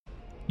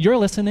You're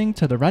listening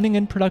to the Running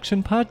in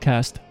Production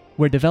podcast,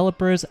 where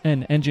developers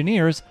and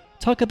engineers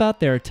talk about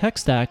their tech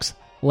stacks,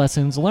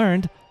 lessons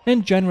learned,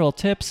 and general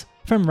tips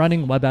from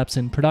running web apps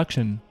in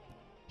production.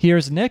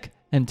 Here's Nick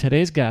and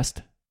today's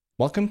guest.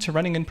 Welcome to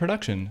Running in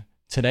Production.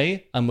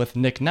 Today, I'm with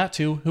Nick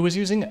Natu, who is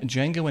using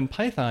Django and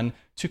Python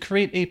to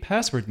create a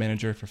password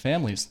manager for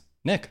families.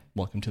 Nick,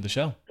 welcome to the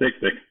show. Thanks,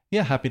 Nick.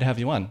 Yeah, happy to have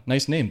you on.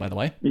 Nice name, by the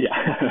way. Yeah,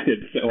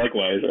 it's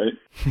likewise, right?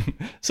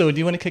 So do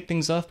you want to kick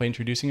things off by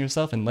introducing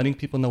yourself and letting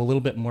people know a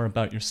little bit more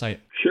about your site?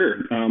 Sure.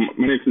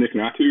 My name's Nick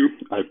Natu.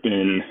 I've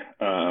been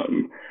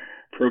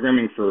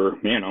programming for,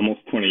 almost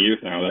 20 years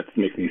now. That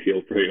makes me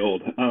feel pretty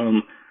old.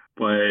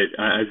 But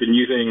I've been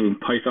using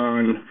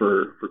Python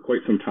for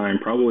quite some time,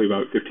 probably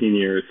about 15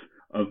 years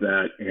of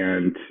that,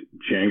 and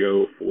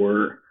Django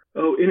for,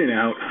 in and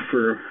out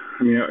for,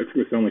 it's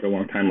going to sound like a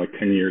long time, like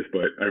 10 years,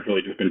 but I've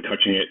really just been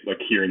touching it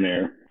like here and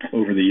there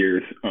over the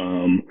years.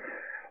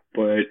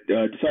 But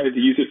decided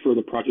to use it for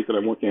the project that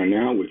I'm working on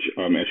now, which,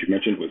 as you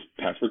mentioned, was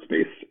Password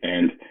Space.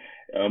 And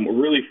we're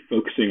really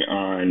focusing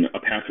on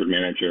a password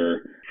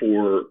manager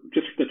for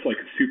just that's like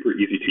super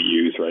easy to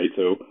use, right?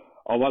 So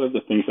a lot of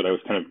the things that I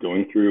was kind of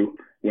going through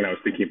when I was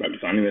thinking about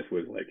designing this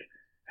was like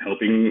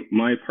helping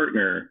my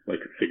partner like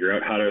figure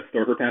out how to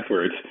store her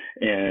passwords,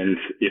 and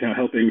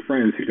helping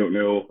friends who don't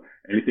know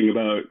anything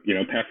about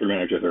password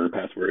managers or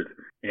passwords,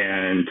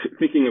 and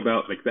thinking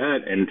about like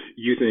that and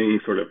using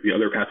sort of the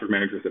other password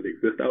managers that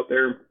exist out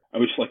there. I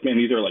was just like, man,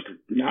 these are like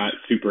not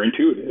super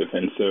intuitive.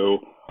 And so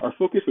our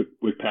focus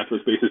with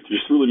Password Space is to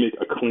just really make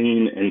a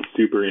clean and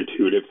super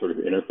intuitive sort of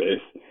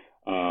interface,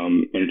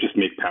 and just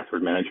make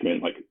password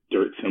management like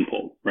dirt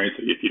simple, right?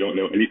 So if you don't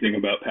know anything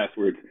about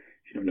passwords, if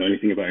you don't know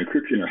anything about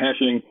encryption or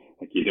hashing,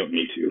 like you don't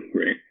need to,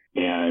 right?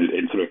 And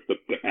sort of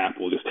the app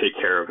will just take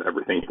care of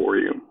everything for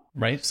you.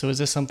 Right. So is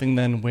this something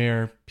then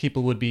where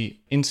people would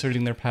be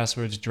inserting their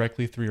passwords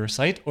directly through your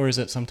site, or is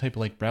it some type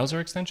of like browser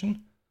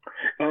extension?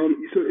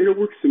 So it'll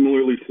work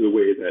similarly to the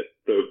way that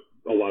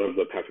a lot of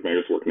the password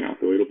managers work now.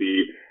 So it'll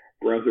be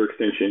browser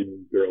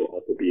extension. There'll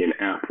also be an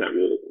app that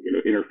will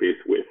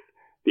interface with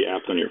the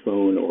apps on your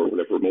phone or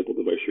whatever mobile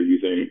device you're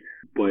using.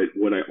 But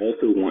what I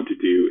also want to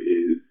do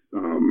is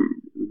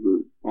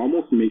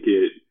almost make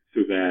it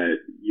so that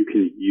you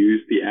can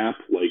use the app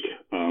like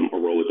a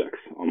Rolodex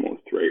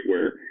almost, right?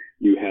 Where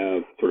you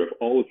have sort of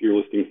all of your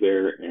listings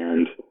there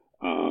and,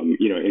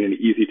 in an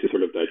easy to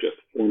sort of digest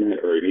format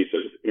or an easy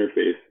to digest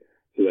interface,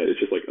 so that it's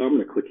just like, I'm going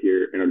to click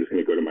here and I'm just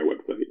going to go to my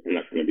website, and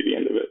that's going to be the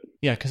end of it.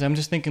 Yeah, because I'm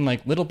just thinking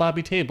like little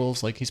Bobby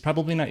Tables, like he's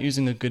probably not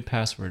using a good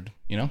password,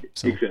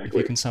 So Exactly. If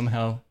you can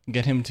somehow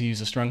get him to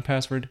use a strong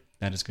password,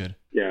 that is good.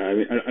 Yeah,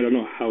 I don't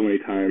know how many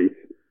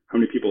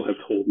people have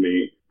told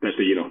me that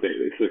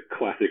it's a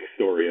classic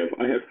story of,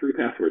 I have 3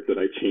 passwords that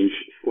I changed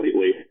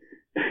slightly.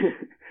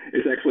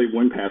 It's actually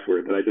one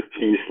password that I just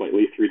changed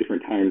slightly 3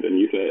 different times and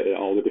use it at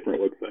all the different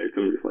websites.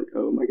 I'm just like,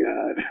 oh my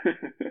God.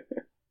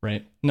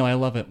 Right. No, I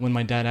love it. When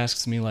my dad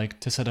asks me like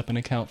to set up an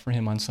account for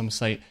him on some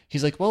site,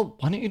 he's like, well,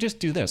 why don't you just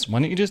do this? Why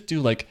don't you just do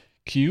like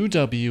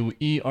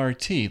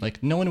QWERT?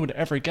 Like no one would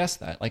ever guess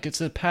that. Like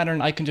it's a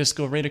pattern. I can just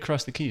go right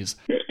across the keys.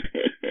 Exactly.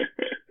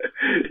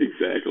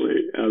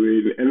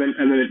 And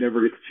then it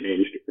never gets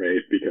changed,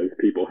 right? Because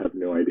people have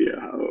no idea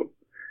how.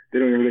 They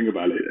don't even think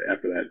about it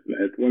after that.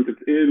 Once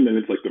it's in, then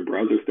it's like the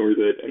browser stores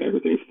it and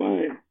everything's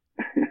fine.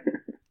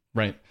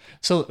 Right.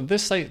 So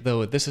this site,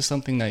 though, this is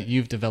something that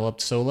you've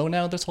developed solo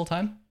now this whole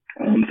time?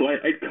 So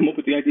I come up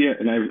with the idea,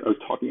 and I was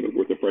talking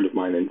with a friend of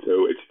mine, and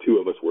so it's 2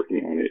 of us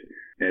working on it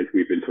as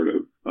we've been sort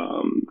of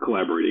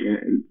collaborating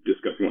and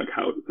discussing like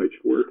how the site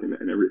should work and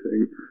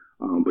everything.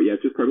 But yeah,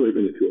 it's just probably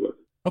been the 2 of us.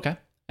 Okay.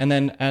 And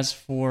then as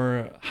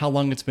for how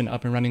long it's been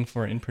up and running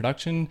for in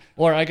production,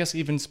 or I guess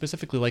even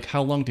specifically, like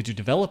how long did you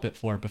develop it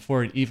for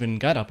before it even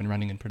got up and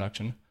running in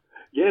production?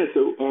 Yeah,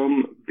 so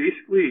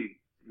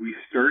basically we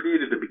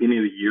started at the beginning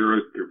of the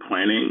year through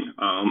planning.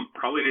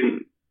 Probably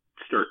didn't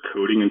start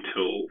coding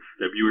until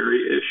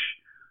February-ish.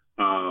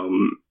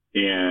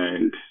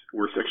 And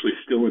we're actually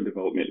still in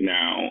development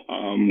now.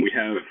 We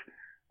have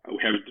a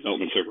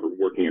development server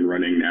working and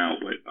running now,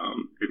 but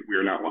we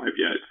are not live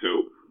yet.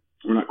 So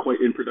we're not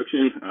quite in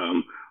production,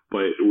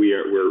 but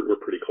we're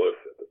pretty close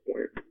at this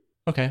point.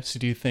 Okay, so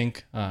do you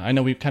think, I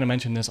know we kind of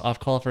mentioned this off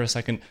call for a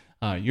second,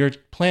 you're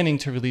planning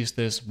to release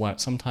this,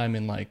 sometime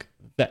in like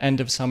the end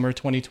of summer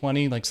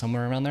 2020, like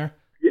somewhere around there?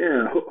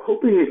 Yeah,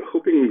 hoping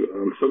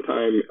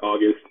sometime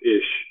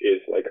August-ish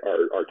is like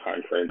our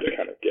time frame to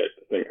kind of get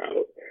the thing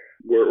out.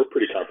 We're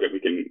pretty confident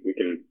we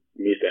can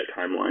meet that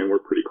timeline. We're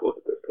pretty close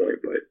at this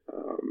point, but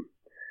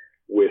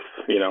with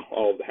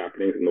all of the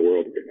happenings in the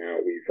world right now,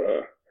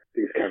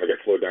 things kind of got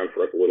slowed down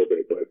for us a little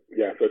bit. But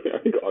yeah, so I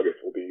think August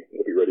we'll be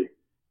ready.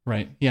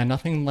 Right. Yeah,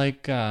 nothing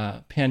like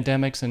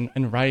pandemics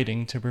and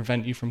rioting to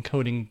prevent you from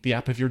coding the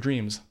app of your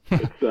dreams.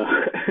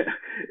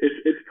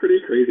 It's pretty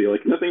crazy.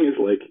 Like nothing is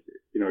like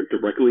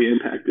directly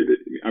impacted.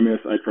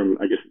 Aside from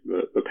I guess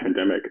the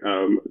pandemic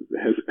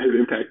has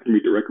impacted me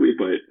directly,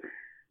 but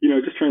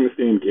just trying to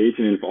stay engaged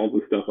and involved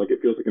with stuff, like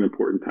it feels like an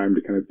important time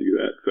to kind of do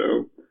that.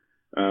 So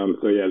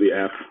yeah, the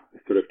app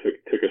sort of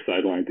took a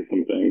sideline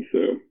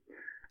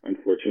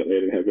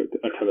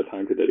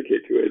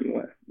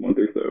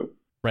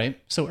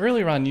Right. So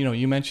earlier on,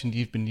 you mentioned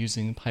you've been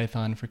using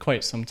Python for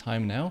quite some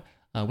time now.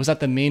 Was that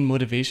the main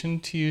motivation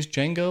to use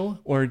Django,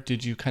 or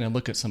did you kind of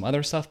look at some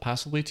other stuff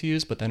possibly to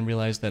use, but then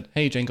realize that,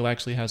 hey, Django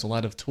actually has a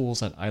lot of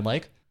tools that I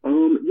like?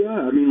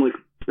 Yeah, I mean, like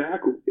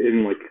back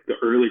in like the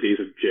early days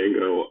of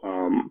Django,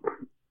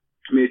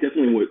 I mean, it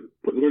definitely was,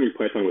 learning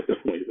Python was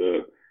definitely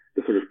the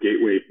sort of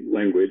gateway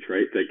language,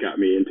 right, that got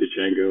me into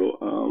Django.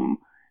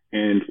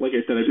 And like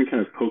I said, I've been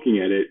kind of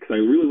poking at it because I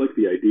really like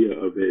the idea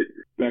of it.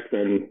 Back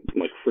then,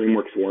 like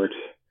frameworks weren't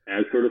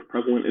as sort of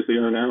prevalent as they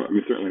are now. I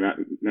mean, certainly not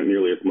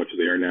nearly as much as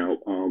they are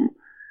now.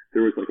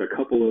 There was like a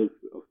couple of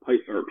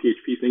Python or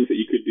PHP things that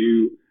you could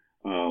do.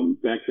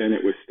 Back then,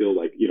 it was still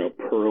like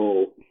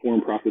Perl,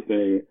 form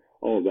processing,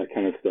 all of that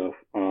kind of stuff.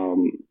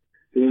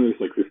 So then there's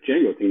like this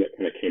Django thing that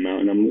kind of came out,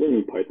 and I'm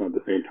learning Python at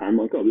the same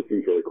time. Like, oh, this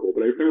seems really cool,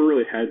 but I've never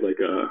really had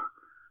like a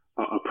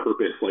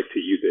purpose like to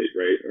use it,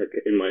 right? Like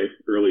in my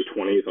early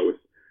 20s, I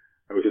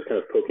was just kind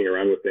of poking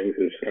around with things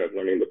and just kind of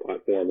learning the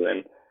platform, and then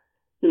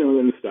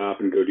then stop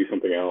and go do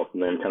something else,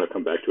 and then kind of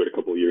come back to it a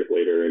couple of years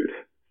later and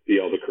see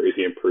all the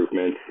crazy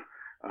improvements,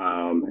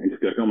 and just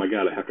be like, oh my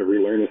god, I have to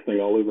relearn this thing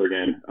all over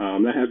again.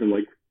 That happened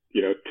like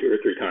 2 or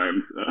 3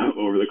 times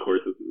over the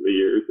course of the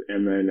years,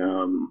 and then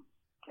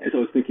as I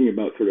was thinking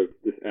about sort of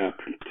this app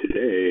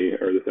today,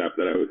 or this app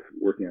that I was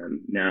working on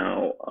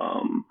now,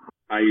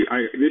 I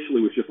initially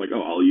was just like,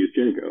 oh, I'll use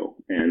Django,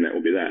 and that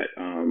will be that.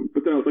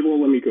 But then I was like,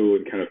 well, let me go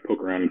and kind of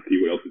poke around and see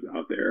what else is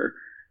out there.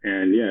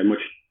 And yeah,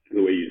 much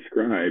the way you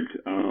described,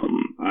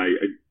 I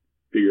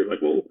figured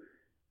like, well,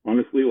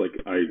 honestly, like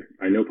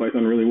I know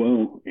Python really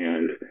well,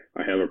 and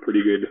I have a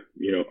pretty good,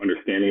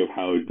 understanding of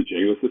how the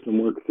Django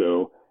system works.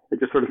 So it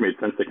just sort of made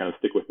sense to kind of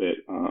stick with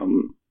it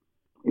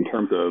in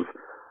terms of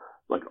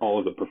like all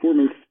of the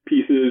performance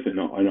pieces and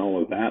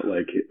all of that.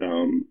 Like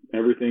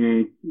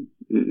everything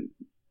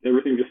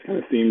just kind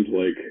of seemed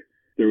like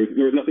there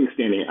was nothing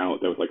standing out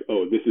that was like,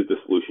 oh, this is the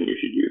solution you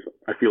should use.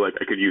 I feel like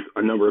I could use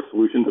a number of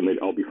solutions and they'd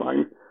all be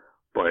fine.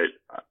 But,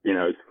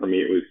 for me,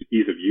 it was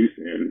ease of use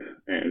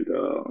and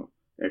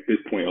at this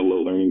point, a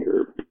low learning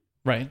curve.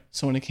 Right.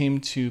 So when it came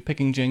to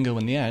picking Django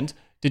in the end,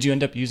 did you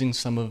end up using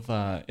some of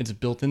its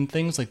built-in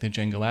things like the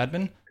Django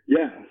admin?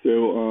 Yeah. So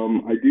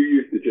I do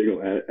use the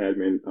Django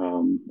admin.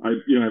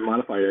 I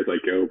modify it as I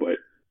go, but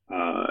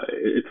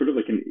it's sort of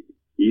like an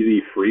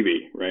easy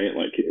freebie, right?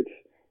 Like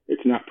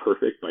it's not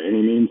perfect by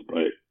any means,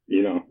 but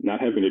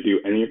not having to do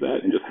any of that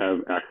and just have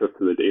access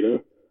to the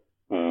data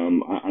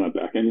on a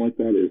back end like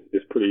that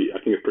is pretty. I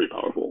think it's pretty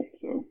powerful.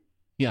 So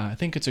yeah, I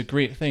think it's a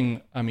great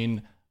thing. I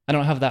mean, I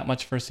don't have that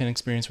much firsthand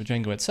experience with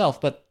Django itself,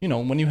 but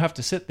when you have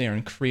to sit there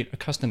and create a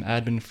custom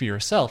admin for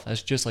yourself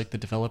as just like the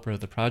developer of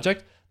the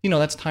project,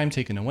 that's time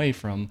taken away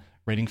from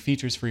writing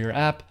features for your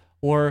app.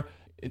 Or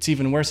it's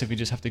even worse if you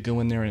just have to go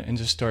in there and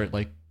just start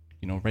like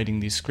writing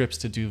these scripts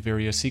to do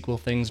various SQL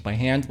things by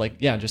hand. Like,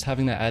 yeah, just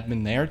having that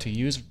admin there to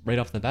use right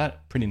off the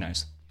bat, pretty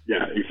nice.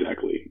 Yeah,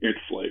 exactly.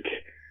 It's like,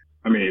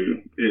 I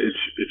mean, it's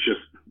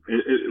just,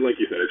 like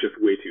you said, it's just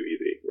way too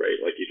easy,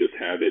 right? Like you just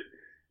have it,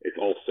 it's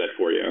all set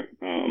for you.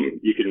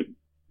 You can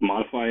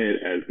modify it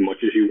as much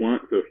as you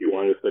want. So if you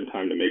want to spend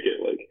time to make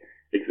it like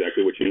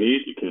exactly what you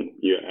need,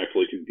 you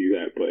actually can do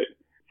that. But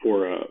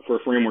for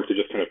a framework to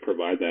just kind of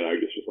provide that, I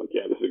was just like,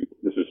 yeah,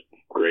 this is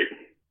great.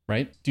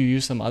 Right. Do you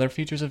use some other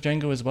features of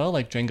Django as well,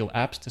 like Django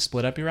apps to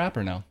split up your app,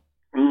 or no?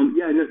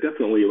 Yeah, no,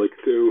 definitely. Like,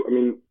 so, I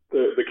mean,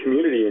 the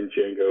community in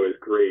Django is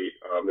great.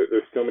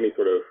 There's so many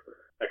sort of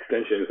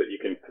extensions that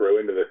you can throw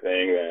into the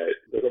thing that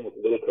there's almost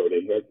little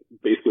coding. That's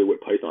basically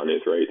what Python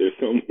is, right? There's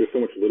so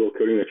much little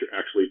coding that you're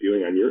actually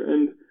doing on your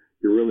end.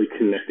 You're really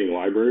connecting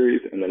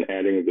libraries and then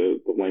adding the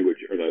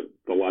language or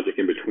the logic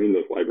in between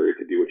those libraries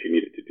to do what you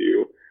need it to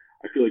do.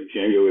 I feel like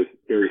Django is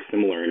very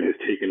similar and has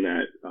taken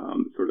that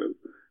sort of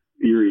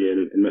theory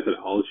and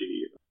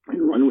methodology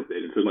and run with it.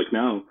 And so like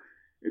now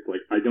it's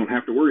like I don't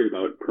have to worry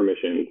about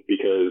permissions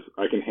because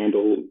I can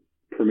handle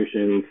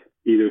permissions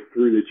either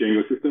through the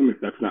Django system.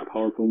 If that's not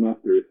powerful enough,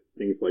 there's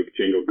things like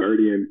Django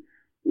Guardian,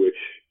 which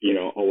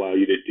allow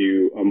you to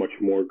do a much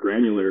more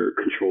granular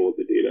control of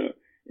the data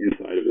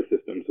inside of the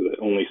system so that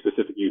only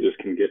specific users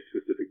can get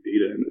specific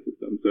data in the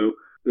system. So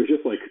there's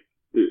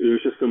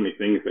just so many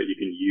things that you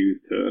can use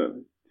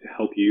to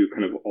help you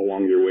kind of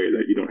along your way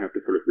that you don't have to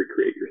sort of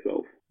recreate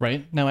yourself.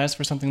 Right. Now, as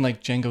for something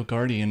like Django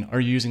Guardian, are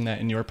you using that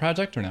in your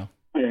project or no?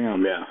 I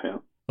am, yeah.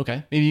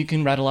 Okay. Maybe you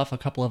can rattle off a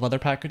couple of other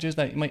packages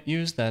that you might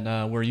use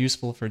that were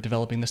useful for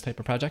developing this type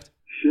of project?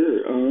 Sure.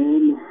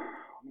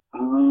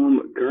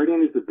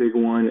 Guardian is the big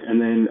one. And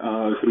then,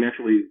 so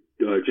naturally,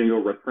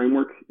 Django REST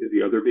Framework is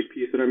the other big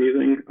piece that I'm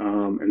using.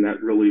 And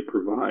that really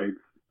provides,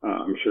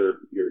 I'm sure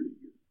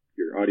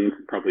your audience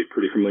is probably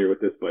pretty familiar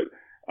with this, but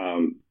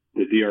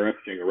the DRF,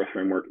 Django REST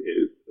Framework,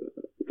 is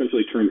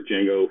essentially turns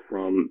Django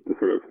from the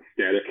sort of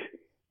static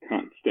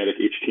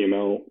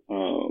HTML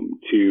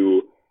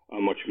to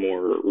a much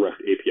more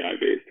REST API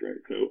based,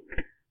 right? So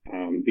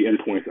the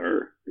endpoints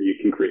you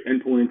can create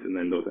endpoints, and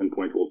then those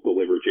endpoints will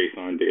deliver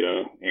JSON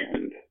data,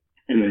 and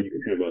then you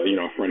can have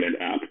a front end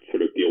app to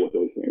sort of deal with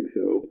those things.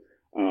 So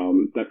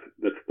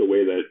that's the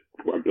way that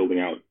I'm building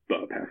out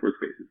the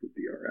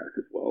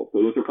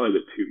probably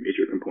the two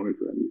major components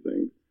that I'm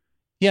using.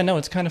 Yeah, no,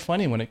 it's kind of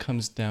funny when it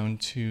comes down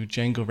to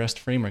Django REST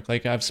framework.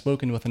 Like I've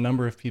spoken with a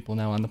number of people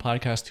now on the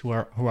podcast who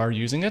are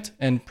using it,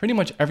 and pretty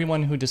much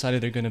everyone who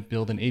decided they're going to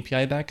build an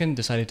API backend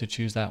decided to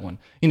choose that one.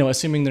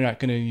 Assuming they're not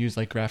going to use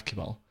like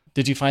GraphQL.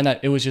 Did you find that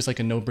it was just like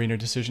a no-brainer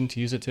decision to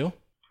use it too?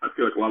 I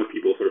feel like a lot of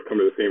people sort of come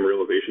to the same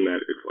realization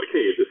that it's like,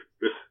 hey,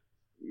 this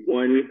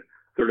one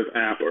sort of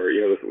app or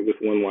this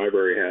one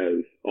library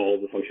has all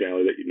the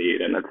functionality that you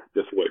need, and that's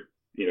just what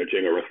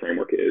Django REST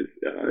framework is.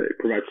 It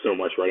provides so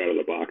much right out of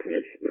the box, and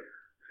it's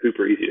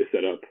super easy to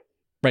set up.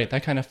 Right,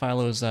 that kind of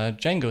follows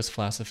Django's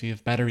philosophy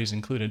of batteries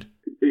included.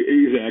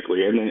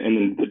 Exactly, and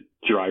then the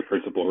dry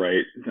principle,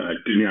 right?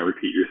 Do not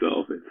repeat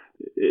yourself.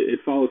 It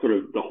follows sort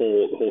of the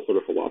whole sort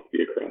of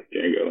philosophy across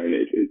Django, and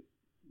it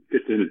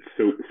fits in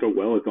so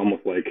well. It's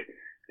almost like,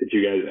 did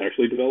you guys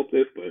actually develop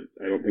this? But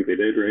I don't think they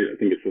did, right? I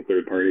think it's a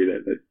third party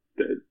that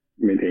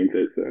maintains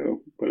it.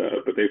 So,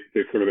 but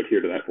they've sort of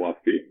adhered to that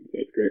philosophy. So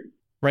it's great.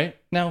 Right.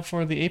 Now,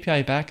 for the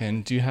API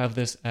backend, do you have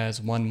this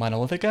as one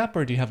monolithic app,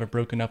 or do you have it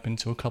broken up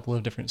into a couple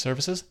of different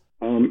services?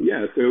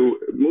 Yeah, so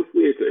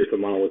mostly it's a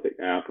monolithic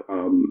app.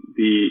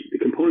 The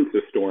components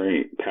of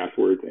storing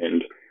passwords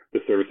and the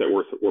service that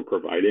we're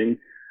providing,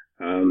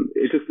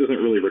 it just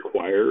doesn't really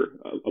require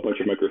a bunch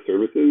of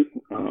microservices.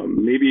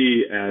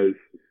 Maybe as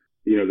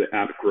the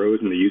app grows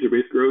and the user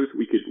base grows,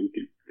 we could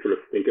sort of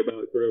think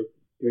about sort of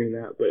doing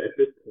that. But at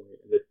this point,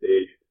 at this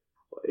stage,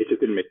 it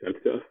just didn't make sense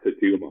to us to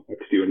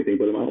do anything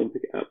but a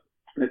monolithic app.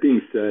 That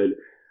being said,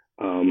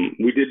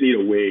 we did need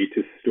a way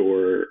to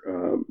store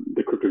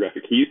the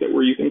cryptographic keys that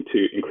we're using to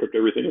encrypt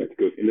everything that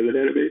goes into the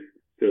database.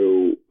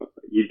 So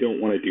you don't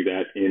want to do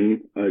that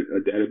in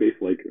a database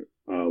like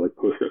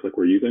Postgres, like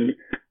we're using.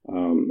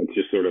 It's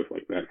just sort of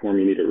like that form.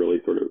 You need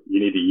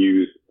to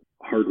use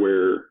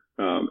hardware.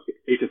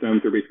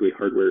 HSMs are basically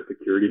hardware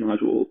security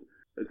modules.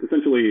 It's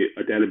essentially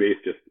a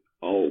database, just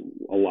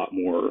a lot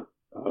more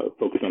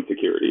focused on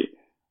security.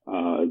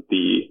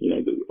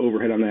 The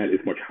overhead on that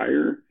is much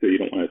higher, so you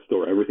don't want to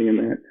store everything in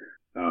that.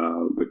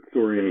 But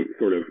storing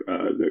sort of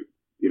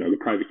the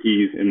private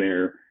keys in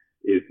there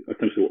is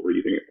essentially what we're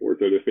using it for.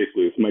 So there's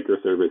basically this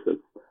microservice that's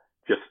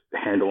just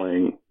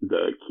handling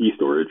the key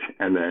storage,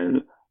 and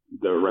then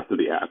the rest of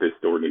the app is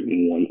stored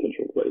in one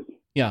central place.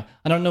 Yeah,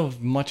 I don't know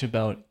much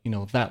about,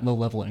 that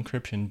low-level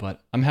encryption,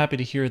 but I'm happy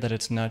to hear that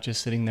it's not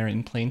just sitting there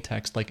in plain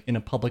text, like in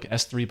a public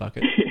S3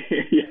 bucket.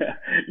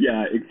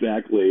 Yeah,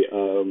 exactly.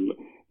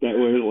 That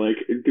was like,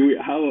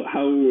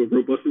 how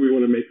robust do we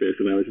want to make this?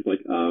 And I was just like,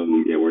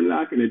 we're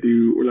not going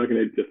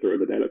to just throw in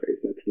the database.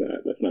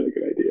 That's not a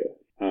good idea.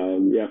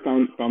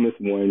 Found this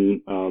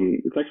one.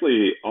 It's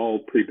actually all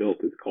pre-built.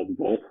 It's called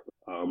Vault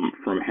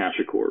from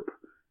HashiCorp.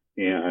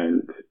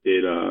 And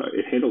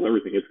it handles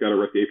everything. It's got a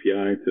REST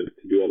API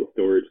to do all the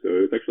storage, so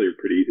it's actually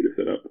pretty easy to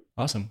set up.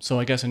 Awesome. So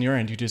I guess on your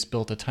end, you just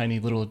built a tiny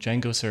little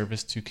Django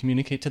service to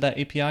communicate to that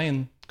API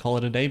and call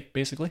it a day,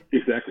 basically?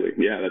 Exactly.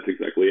 Yeah, that's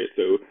exactly it.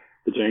 So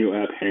the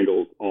Django app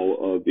handles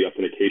all of the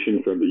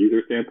authentication from the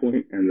user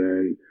standpoint, and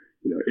then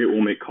it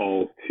will make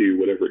calls to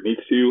whatever it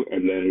needs to,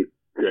 and then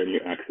grant you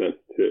access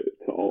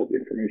to all of the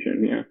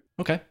information. Yeah.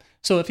 Okay.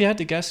 So if you had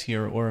to guess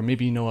here, or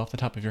maybe you know off the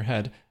top of your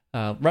head,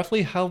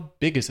 roughly how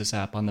big is this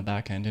app on the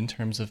back end in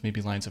terms of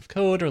maybe lines of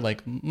code or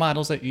like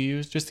models that you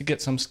use, just to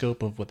get some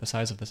scope of what the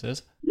size of this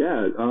is?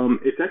 Yeah,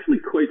 it's actually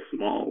quite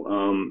small.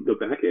 The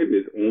back end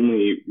is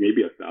only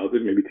maybe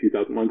 1,000, maybe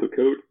 2,000 lines of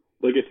code.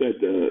 Like I said,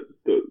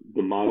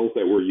 the models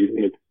that we're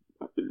using, it's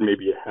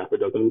maybe a half a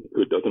dozen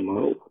to a dozen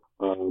models,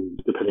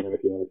 depending on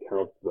if you want to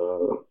count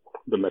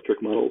the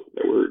metric models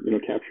that we're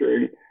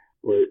capturing.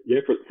 But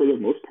yeah, for the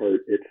most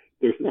part,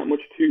 there's not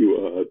much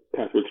to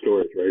password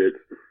storage, right?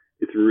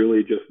 It's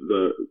really just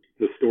the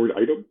stored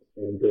item,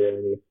 and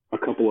then a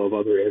couple of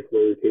other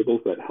ancillary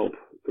tables that help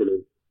sort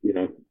of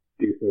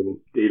do some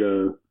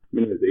data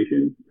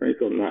minimization, right?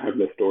 So I'm not having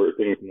to store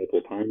things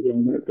multiple times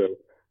on that. So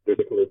there's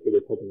a couple of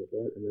tables helping with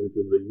that, and then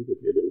there's the user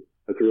tables.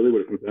 That's really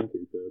what it comes down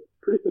to. So it's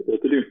pretty simple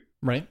to do.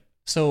 Right.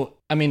 So,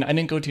 I mean, I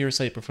didn't go to your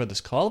site before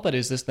this call, but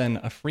is this then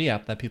a free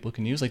app that people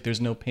can use? Like there's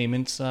no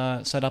payments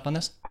set up on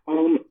this?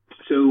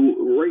 So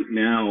right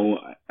now,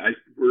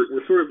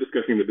 we're sort of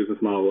discussing the business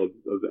model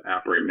of the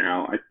app right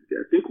now. I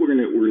think we're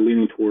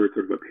leaning towards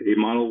sort of a paid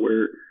model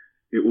where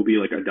it will be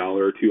like $1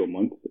 or $2 a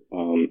month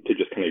to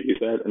just kind of use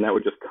that, and that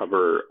would just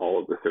cover all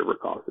of the server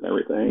costs and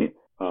everything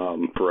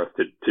for us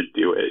to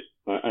do it.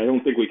 I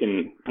don't think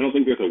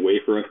there's a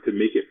way for us to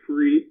make it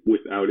free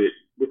without it.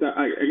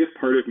 I guess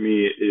part of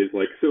me is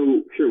like,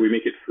 so sure, we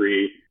make it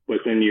free,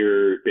 but then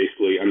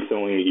I'm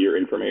selling your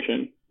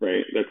information,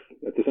 right?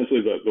 That's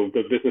essentially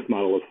the business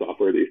model of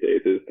software these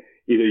days is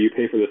either you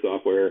pay for the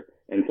software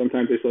and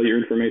sometimes they sell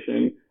your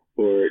information,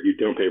 or you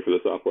don't pay for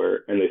the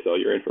software and they sell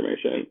your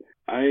information.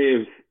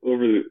 I've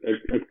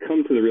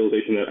come to the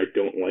realization that I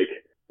don't like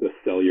the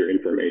sell your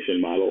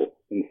information model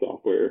in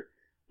software,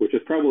 which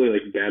is probably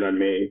like bad on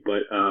me,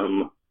 but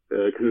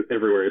because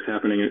everywhere it's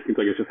happening, and it seems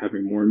like it's just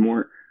happening more and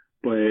more.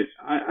 But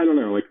I don't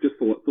know, like just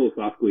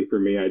philosophically for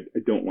me, I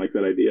don't like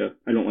that idea.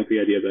 I don't like the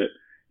idea that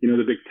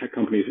the big tech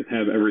companies just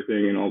have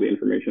everything and all the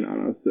information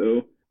on us.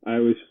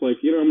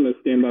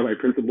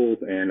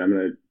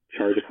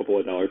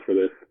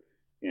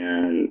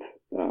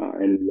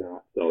 and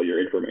not sell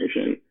your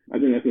information. I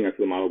think that's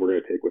the model we're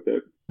going to take with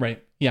it.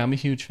 Right. Yeah, I'm a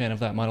huge fan of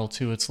that model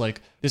too. It's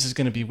like, this is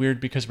going to be weird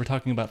because we're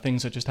talking about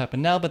things that just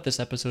happened now, but this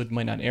episode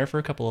might not air for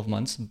a couple of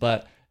months.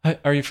 But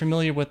are you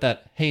familiar with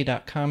that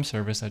hey.com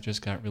service that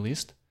just got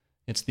released?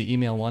 It's the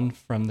email one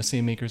from the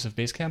same makers of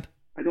Basecamp.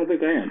 I don't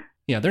think I am.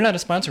 Yeah, they're not a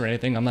sponsor or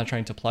anything. I'm not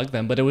trying to plug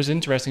them, but it was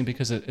interesting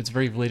because it's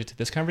very related to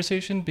this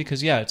conversation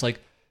because, yeah, it's like,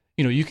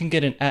 you can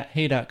get an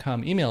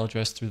 @hey.com email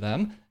address through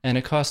them, and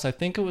it costs, I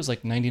think it was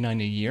like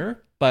 $99 a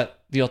year.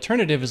 But the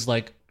alternative is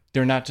like,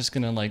 they're not just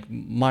going to like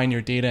mine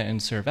your data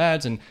and serve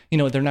ads, and,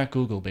 they're not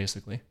Google,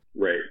 basically.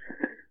 Right.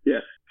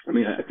 Yes. I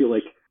mean, I feel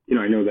like,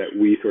 I know that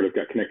we sort of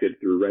got connected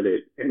through Reddit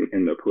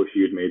and the post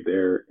you had made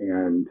there,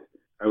 and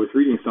I was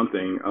reading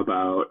something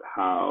about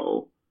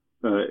how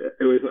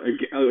it was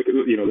like,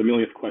 the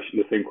millionth question,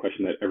 the same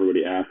question that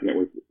everybody asked, and it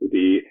was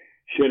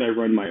should I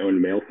run my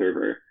own mail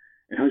server?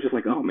 And I was just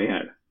like, oh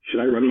man, should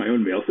I run my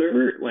own mail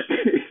server? Like,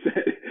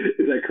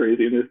 is that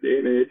crazy in this day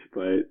and age?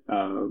 But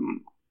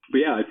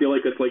yeah, I feel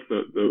like that's like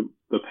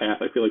the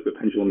path. I feel like the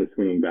pendulum is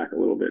swinging back a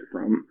little bit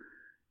from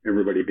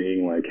everybody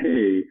being like,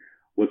 hey,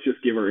 let's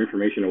just give our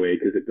information away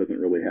because it doesn't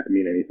really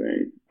mean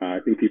anything. I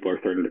think people are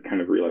starting to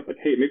kind of realize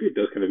like, hey, maybe it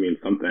does kind of mean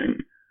something.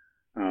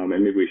 And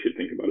maybe we should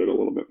think about it a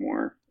little bit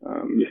more.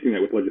 You're seeing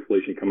that with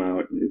legislation come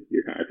out.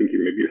 I think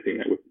you're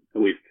seeing that with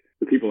at least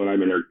the people that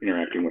I'm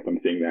interacting with. I'm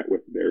seeing that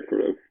with their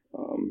sort of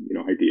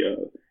idea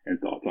and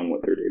thoughts on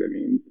what their data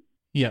means.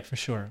 Yeah, for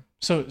sure.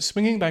 So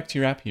swinging back to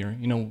your app here,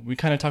 we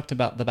kind of talked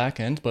about the back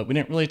end, but we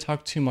didn't really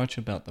talk too much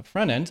about the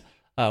front end.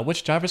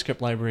 Which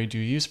JavaScript library do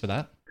you use for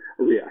that?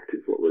 React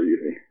is what we're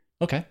using.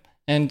 Okay.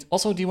 And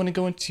also, do you want to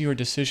go into your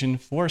decision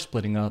for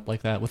splitting up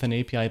like that with an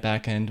API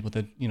backend with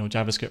a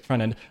JavaScript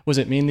front end? Was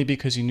it mainly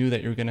because you knew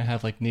that you were going to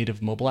have like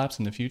native mobile apps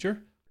in the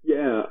future?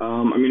 Yeah,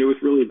 I mean, it was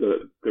really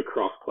the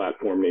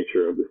cross-platform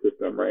nature of the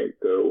system, right?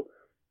 So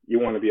you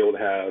want to be able to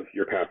have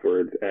your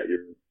passwords at your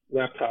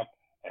laptop,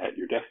 at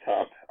your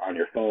desktop, on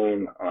your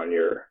phone, on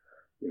your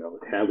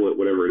tablet,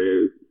 whatever it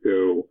is.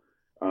 So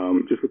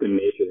just with the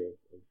nature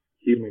of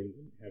humans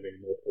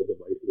having multiple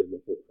devices and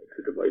multiple types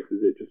of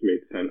devices, it just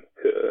made sense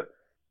to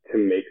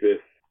make this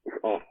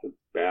off the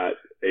bat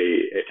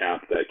a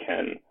app that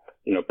can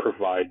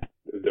provide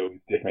those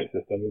different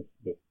systems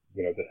with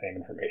the same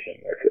information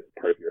that's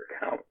part of your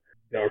account.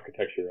 The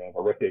architecture of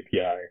a REST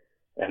API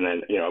and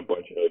then a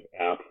bunch of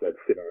apps that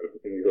sit on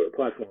these other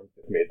platforms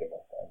just made the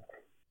most sense.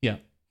 Yeah,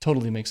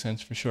 totally makes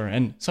sense for sure.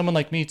 And someone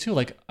like me too,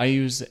 like I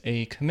use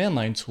a command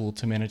line tool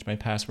to manage my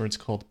passwords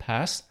called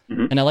Pass.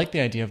 Mm-hmm. And I like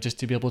the idea of just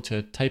to be able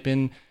to type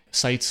in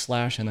site /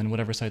 and then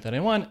whatever site that I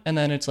want. And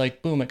then it's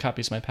like, boom, it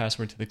copies my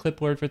password to the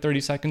clipboard for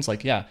 30 seconds.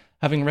 Like, yeah,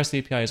 having a REST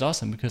API is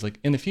awesome because like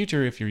in the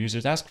future, if your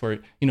users ask for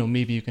it,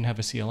 maybe you can have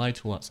a CLI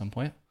tool at some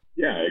point.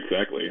 Yeah,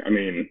 exactly. I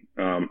mean,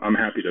 I'm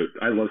happy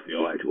I love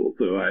CLI tools,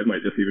 so I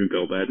might just even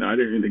build that. No, I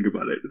didn't even think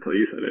about it until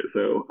you said it.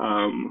 So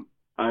I'm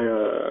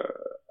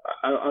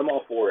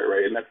all for it,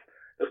 right? And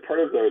that's part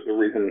of the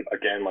reason,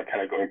 again, like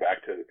kind of going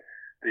back to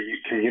the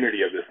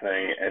community of this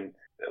thing. And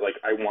like,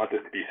 I want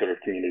this to be sort of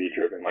community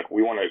driven. Like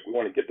we want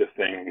to get this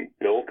thing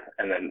built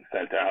and then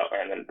sent out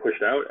and then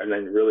pushed out and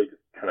then really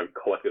just kind of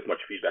collect as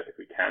much feedback as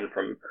we can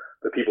from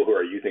the people who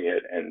are using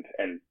it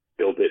and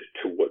build it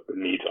to what the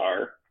needs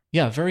are.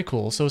 Yeah, very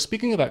cool. So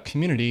speaking about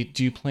community,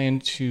 do you plan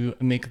to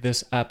make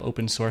this app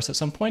open source at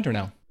some point or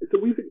no? So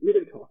we've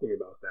been talking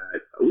about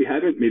that. We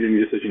haven't made any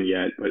decision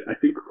yet, but I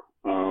think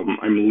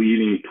I'm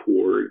leaning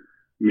toward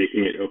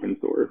making it open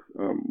source.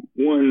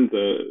 One,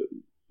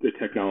 the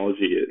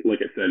technology, like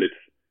I said,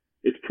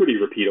 it's pretty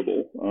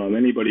repeatable.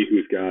 Anybody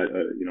who's got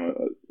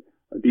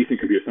a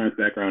decent computer science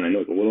background and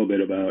knows a little bit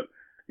about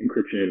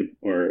encryption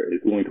or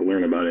is willing to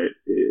learn about it,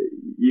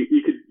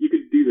 you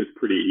could do this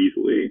pretty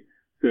easily.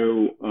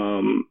 So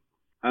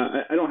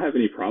I don't have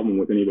any problem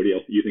with anybody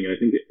else using it. I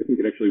think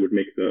it actually would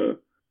make the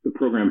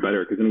program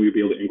better because then we'd be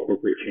able to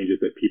incorporate changes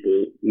that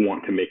people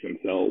want to make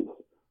themselves,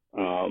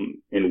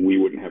 and we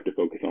wouldn't have to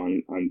focus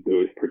on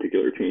those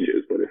particular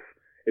changes. But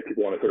if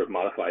people want to sort of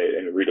modify it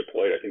and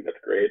redeploy it, I think that's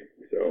great.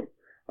 So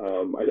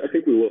I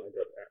think we will end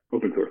up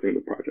open sourcing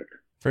the project.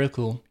 Very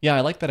cool. Yeah,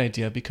 I like that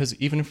idea because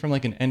even from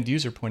like an end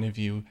user point of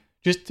view,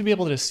 just to be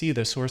able to see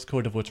the source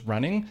code of what's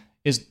running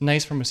is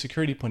nice from a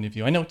security point of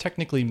view. I know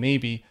technically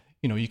maybe,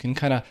 you can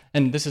kind of,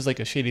 and this is like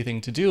a shady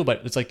thing to do,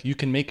 but it's like you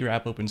can make your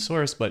app open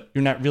source, but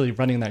you're not really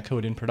running that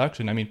code in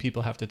production. I mean,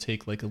 people have to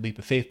take like a leap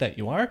of faith that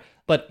you are,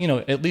 but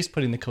at least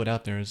putting the code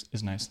out there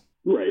is nice.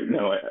 Right.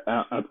 No,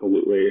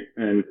 absolutely.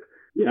 And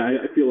yeah,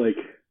 I feel like,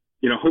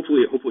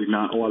 hopefully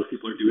not a lot of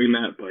people are doing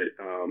that, but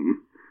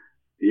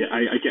yeah,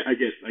 I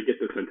get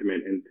the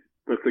sentiment, and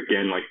that's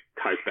again like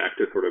ties back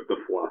to sort of the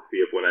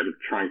philosophy of what I'm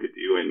trying to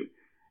do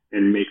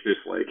and make this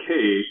like,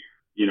 hey,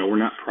 we're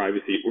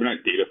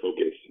not data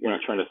focused. We're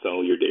not trying to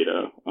sell your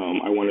data.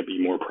 I want to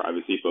be more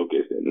privacy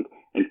focused and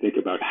think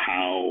about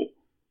how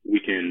we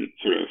can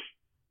sort of,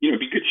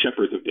 be good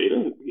shepherds of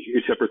data, be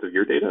good shepherds of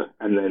your data.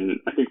 And then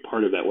I think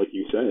part of that, like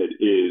you said,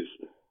 is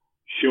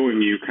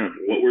showing you kind of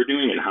what we're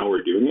doing and how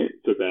we're doing it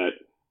so that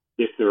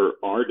if there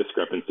are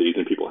discrepancies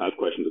and people have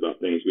questions about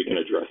things, we can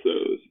address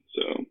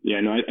Yeah,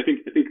 no, I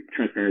think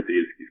transparency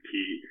is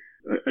key.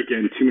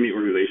 Again, too many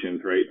organizations,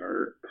 right,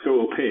 are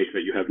so opaque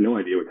that you have no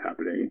idea what's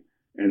happening,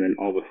 and then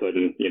all of a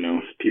sudden,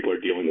 people are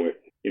dealing with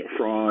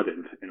fraud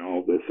and all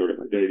of this sort of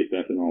identity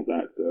theft and all of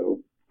that.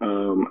 So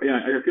yeah,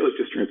 I feel like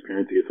just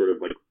transparency is sort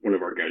of like one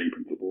of our guiding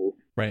principles.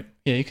 Right.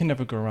 Yeah, you can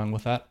never go wrong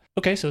with that.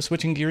 Okay, so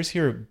switching gears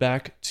here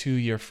back to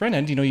your front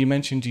end, you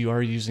mentioned you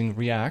are using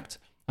React.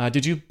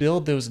 Did you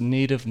build those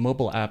native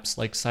mobile apps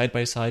like side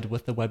by side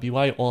with the web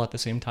UI all at the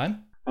same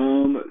time?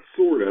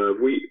 Sort of.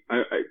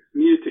 I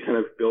needed to kind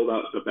of build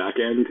out the back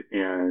end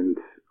and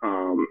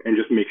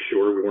just make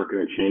sure we weren't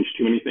going to change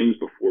too many things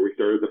before we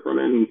started the front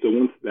end. And so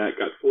once that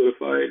got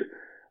solidified,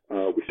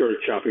 we started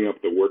chopping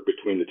up the work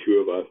between the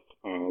two of us.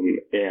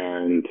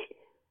 And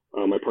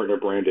my partner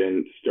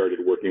Brandon started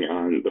working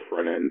on the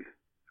front end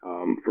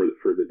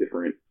for the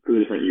different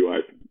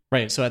UIs.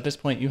 Right. So at this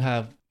point, you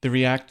have the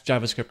React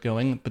JavaScript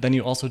going, but then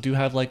you also do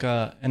have like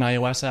an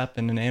iOS app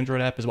and an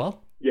Android app as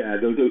well. Yeah,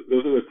 those are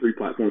the three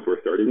platforms we're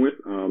starting with,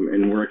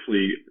 and we're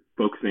actually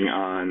focusing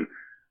on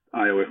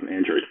iOS and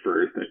Android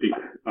first. I think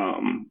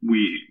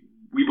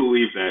we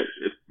believe that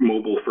if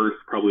mobile first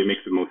probably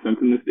makes the most sense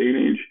in this day and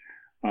age,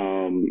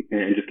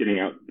 and just getting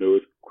out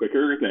those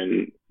quicker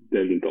than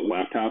the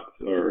laptops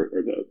or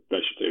I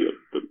should say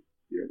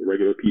the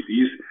regular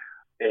PCs.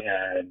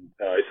 And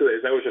so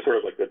that was just sort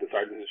of like the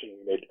design decision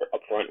we made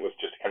up front, was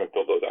just to kind of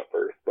build those out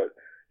first. But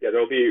yeah,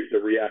 there'll be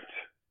the React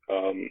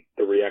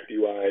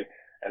UI,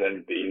 and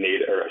then the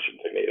native, or I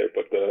shouldn't say native,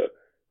 but the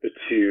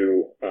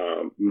two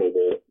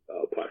mobile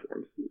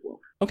platforms as well.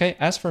 Okay.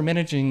 As for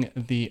managing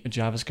the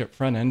JavaScript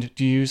front end,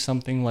 do you use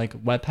something like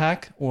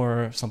Webpack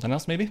or something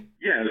else maybe?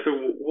 Yeah, so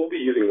we'll be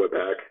using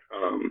Webpack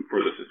for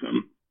the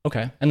system.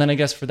 Okay. And then I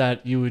guess for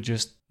that, you would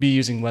just be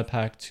using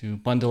Webpack to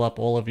bundle up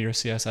all of your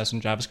CSS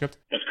and JavaScript?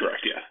 That's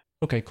correct, yeah.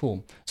 Okay,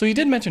 cool. So you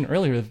did mention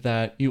earlier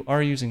that you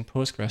are using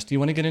Postgres. Do you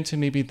want to get into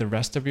maybe the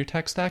rest of your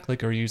tech stack?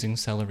 Like, are you using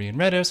Celery and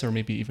Redis, or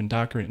maybe even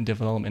Docker in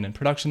development and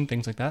production,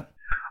 things like that?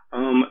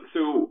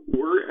 So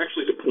we're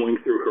actually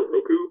deploying through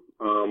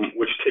Heroku,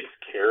 which takes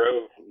care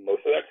of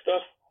most of that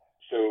stuff.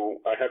 So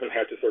I haven't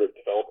had to sort of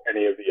develop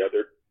any of the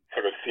other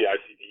sort of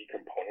CI/CD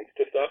components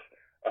to stuff.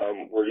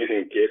 We're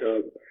using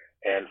GitHub,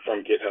 and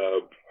from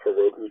GitHub,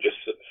 Heroku just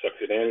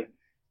sucks it in,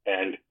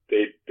 and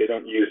they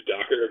don't use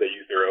Docker. They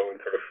use their own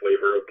sort of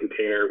flavor of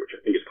container, which I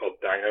think is called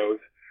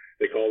dynos,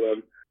 they call them.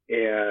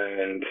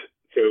 And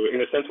so in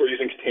a sense, we're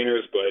using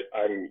containers, but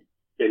I'm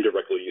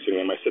indirectly using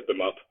them. I set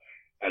them up,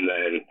 and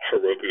then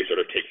Heroku sort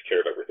of takes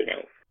care of everything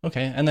else.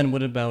 Okay, and then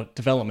what about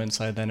development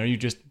side then? Are you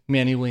just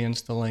manually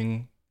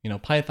installing,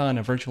 Python,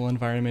 a virtual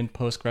environment,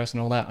 Postgres,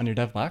 and all that on your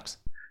dev box?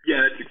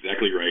 Yeah, that's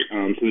exactly right.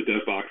 So the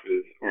dev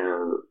boxes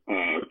are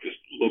just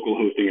local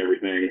hosting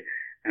everything,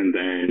 and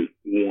then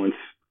once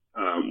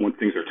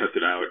things are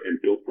tested out and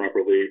built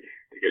properly,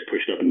 they get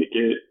pushed up into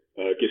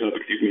GitHub,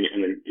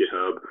 and then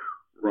GitHub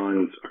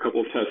runs a couple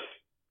of tests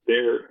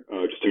there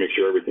just to make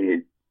sure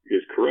everything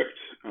is correct,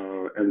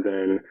 and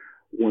then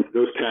once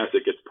those pass,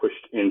 it gets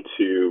pushed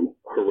into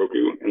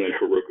Heroku, and then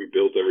Heroku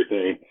builds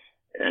everything,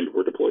 and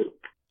we're deployed.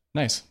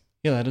 Nice.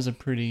 Yeah, that is a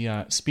pretty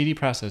speedy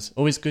process.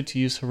 Always good to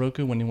use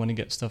Heroku when you want to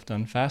get stuff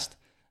done fast,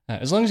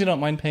 as long as you don't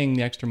mind paying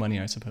the extra money,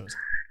 I suppose.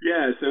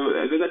 Yeah, so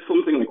that's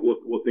something like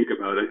we'll think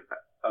about it.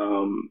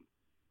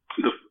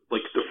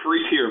 The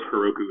free tier of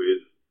Heroku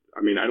is,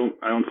 I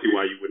don't see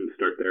why you wouldn't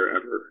start there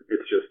ever.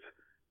 It's just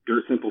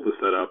dirt simple to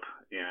set up,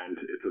 and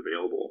it's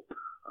available.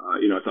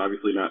 It's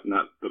obviously not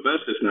the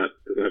best. It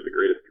doesn't have the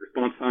greatest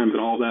response times and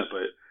all of that,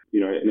 but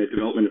in a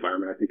development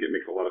environment, I think it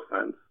makes a lot of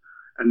sense.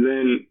 And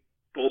then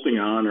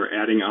bolting on or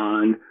adding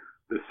on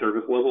the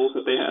service levels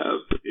that they have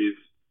is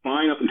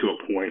fine up until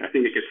a point. I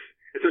think it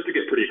starts to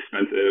get pretty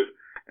expensive,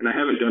 and I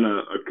haven't done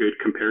a good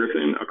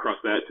comparison across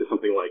that to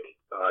something like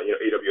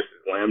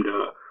AWS's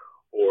Lambda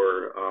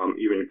or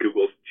even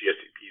Google's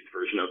GCP's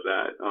version of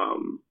that.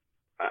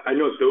 I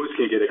know those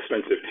can get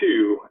expensive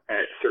too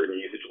at certain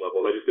usage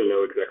levels. I just don't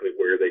know exactly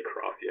where they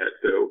cross yet.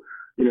 So,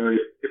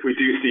 if we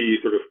do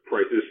see sort of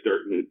prices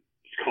starting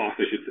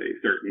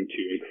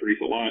to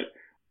increase a lot,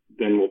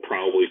 then we'll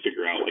probably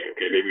figure out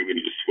okay, maybe we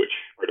need to switch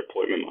our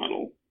deployment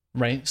model.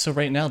 Right. So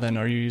right now then,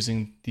 are you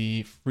using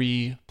the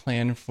free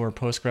plan for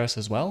Postgres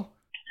as well?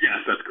 Yes,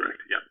 that's correct.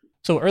 Yeah.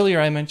 So earlier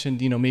I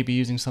mentioned, maybe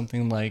using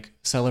something like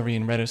Celery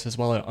and Redis as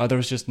well. Are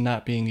those just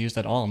not being used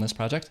at all in this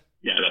project?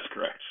 Yeah, that's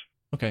correct.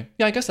 Okay.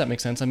 Yeah, I guess that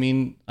makes sense. I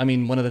mean,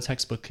 one of the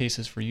textbook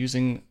cases for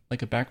using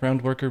like a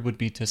background worker would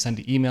be to send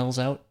emails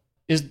out.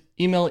 Is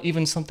email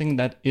even something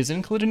that is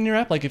included in your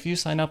app? Like if you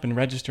sign up and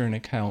register an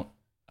account,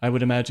 I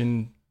would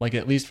imagine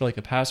at least for a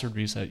password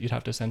reset, you'd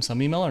have to send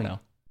some email, or no?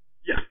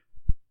 Yeah.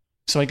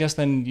 So I guess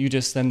then you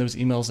just send those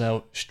emails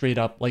out straight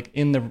up,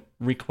 in the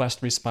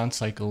request response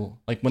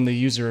cycle, when the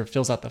user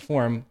fills out the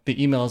form,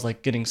 the email is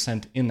getting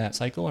sent in that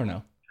cycle, or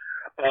no?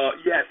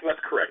 Yeah, so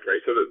that's correct,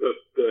 right? So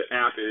the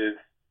app is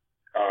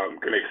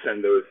going to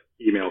send those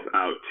emails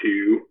out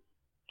to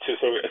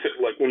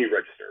when you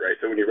register, right?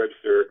 So when you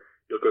register,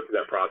 you'll go through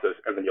that process,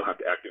 and then you'll have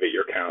to activate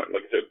your account.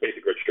 It's a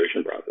basic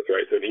registration process,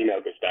 right? So an email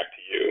goes back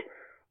to you.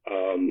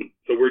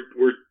 So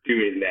we're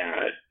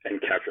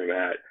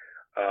monitoring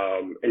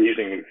that, and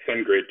using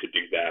SendGrid to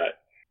do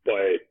that.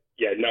 But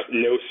yeah,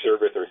 no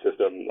service or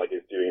system like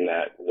is doing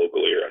that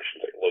locally, or I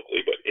shouldn't say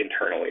locally, but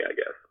internally, I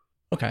guess.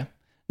 Okay.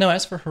 Now,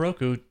 as for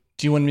Heroku,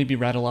 do you want to maybe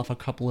rattle off a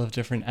couple of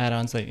different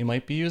add-ons that you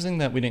might be using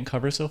that we didn't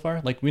cover so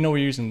far? Like, we know we're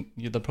using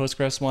the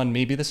Postgres one,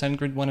 maybe the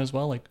SendGrid one as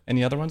well. Like,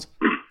 any other ones?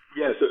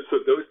 Yeah, so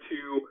those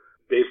two,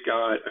 they've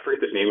got, I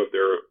forget the name of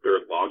their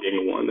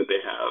logging one that they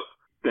have.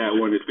 That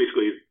one is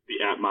basically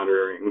the app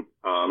monitoring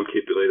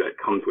capability that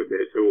comes with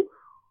it. So,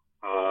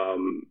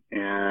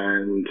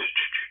 and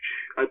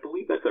I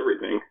believe that's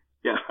everything.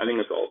 Yeah, I think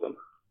that's all of them.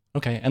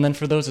 Okay, and then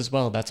for those as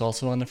well, that's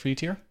also on the free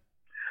tier?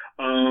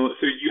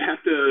 So you have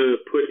to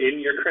put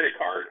in your credit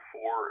card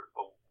for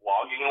the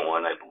logging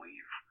one, I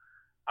believe,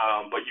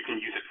 but you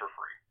can use it for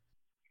free.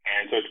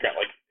 And so it's got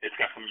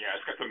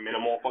some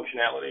minimal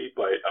functionality,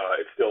 but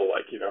it's still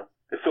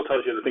it still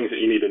tells you the things that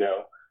you need to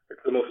know.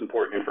 It's the most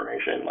important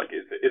information, like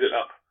is it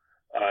up,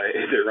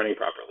 is it running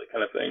properly,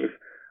 kind of things.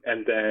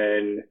 And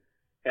then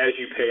as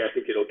you pay, I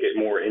think it'll get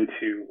more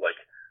into like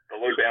the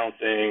load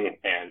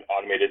balancing and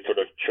automated sort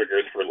of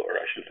triggers or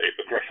I should say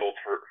the thresholds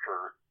for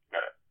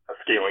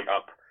scaling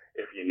up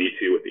if you need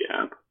to with the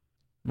app.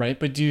 Right,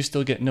 but do you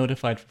still get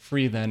notified for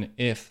free then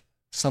if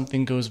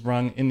something goes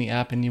wrong in the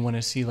app and you want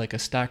to see like a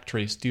stack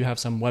trace? Do you have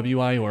some web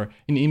UI or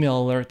an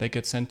email alert that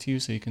gets sent to you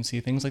so you can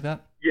see things like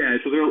that? Yeah,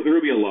 so there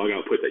will be a log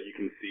output that you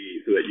can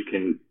see so that you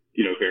can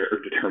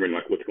determine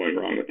like what's going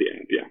wrong with the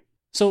app. Yeah.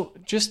 So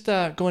just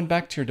going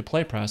back to your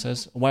deploy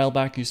process, a while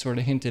back you sort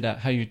of hinted at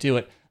how you do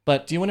it,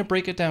 but do you want to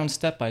break it down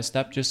step by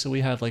step just so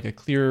we have like a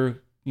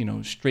clear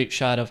straight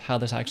shot of how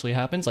this actually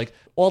happens, like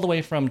all the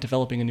way from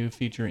developing a new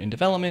feature in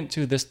development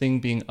to this thing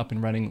being up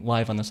and running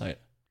live on the site?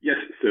 Yes.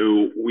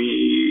 So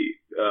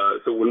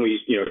when we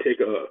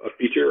take a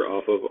feature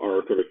off of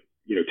our sort of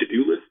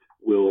to-do list,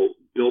 we'll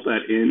build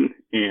that in,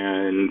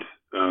 and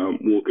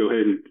we'll go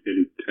ahead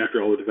and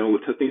after all the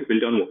development testing has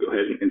been done, we'll go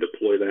ahead and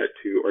deploy that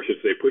to, or I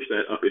should say, push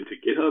that up into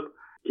GitHub.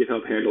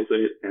 GitHub handles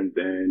it and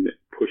then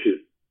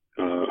pushes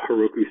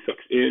Heroku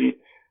sucks in.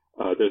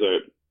 There's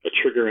a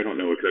trigger. I don't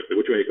know exactly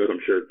which way it goes.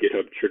 I'm sure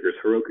GitHub triggers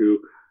Heroku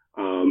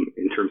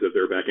in terms of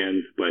their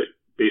backend, but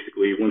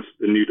basically once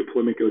the new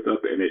deployment goes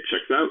up and it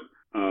checks out,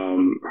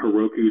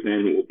 Heroku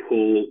then will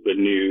pull the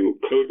new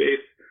code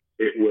base.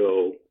 It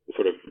will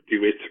sort of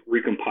do its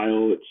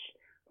recompile, its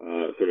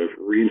sort of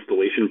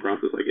reinstallation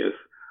process, I guess.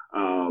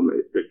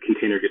 The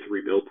container gets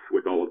rebuilt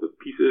with all of the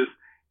pieces,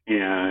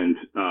 and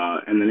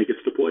then it gets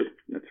deployed.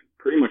 That's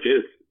pretty much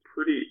it.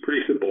 It's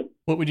pretty simple.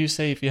 What would you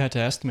say if you had to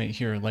estimate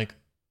here? Like,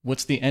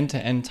 what's the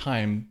end-to-end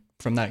time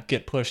from that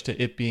Git push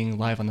to it being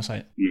live on the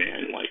site?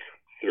 Man, like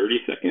 30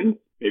 seconds,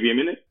 maybe a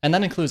minute. And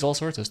that includes all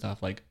sorts of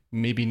stuff, like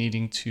maybe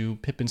needing to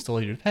pip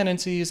install your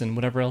dependencies and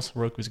whatever else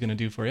Heroku is going to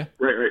do for you.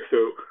 Right.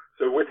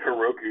 So with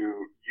Heroku,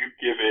 you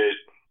give it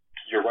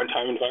your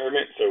runtime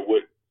environment. So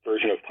what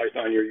version of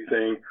Python you're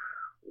using,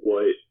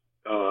 what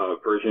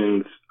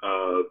versions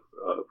of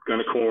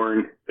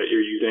Gunicorn that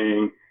you're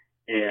using,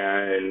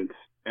 and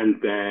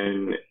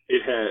then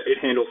it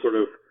handles sort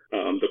of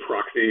the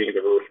proxying, the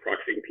reverse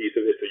proxying piece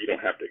of it, so you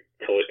don't have to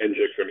tell it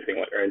Nginx or anything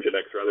like, or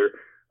Nginx rather,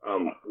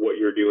 what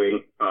you're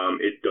doing.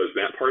 It does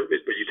that part of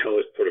it, but you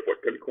tell it sort of what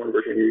Gunicorn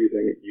version you're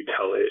using, you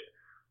tell it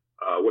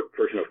what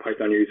version of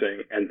Python you're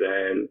using, and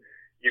then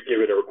you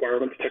give it a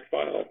requirements text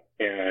file,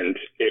 and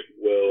it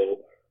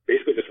will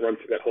basically just run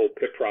through that whole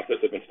pip process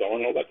of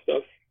installing all that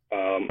stuff.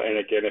 And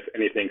again, if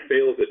anything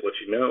fails, it lets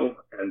you know,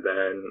 and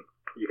then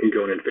you can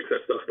go in and fix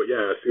that stuff. But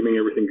yeah, assuming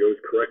everything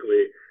goes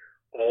correctly,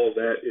 all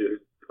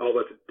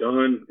that's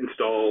done,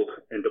 installed,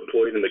 and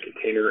deployed in the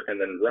container,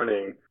 and then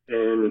running.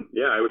 And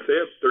yeah, I would say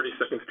it's 30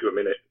 seconds to a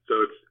minute, so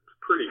it's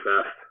pretty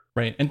fast.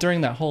 Right, and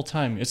during that whole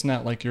time, it's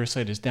not like your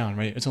site is down,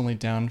 right? It's only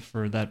down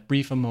for that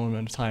brief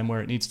moment of time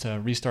where it needs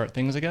to restart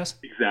things, I guess?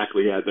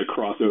 Exactly, yeah, the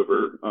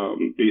crossover.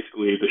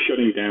 Basically, the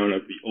shutting down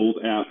of the old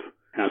app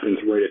happens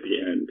right at the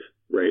end,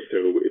 right?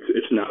 So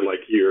it's not like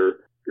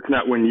it's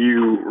not when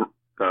you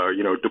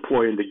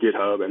deploy into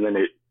GitHub and then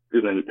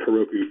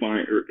Heroku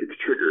gets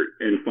triggered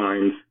and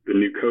finds the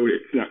new code.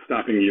 It's not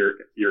stopping your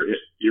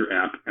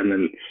app and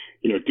then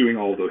doing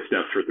all of those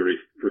steps for 30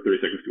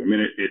 seconds to a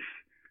minute. It's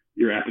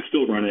your app is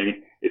still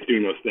running. It's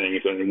doing those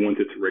things, and then once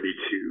it's ready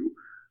to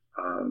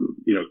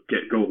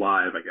go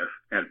live, I guess,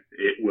 and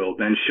it will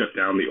then shut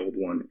down the old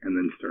one and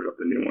then start up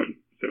the new one.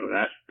 So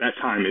that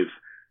time is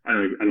I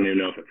don't even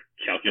know if it's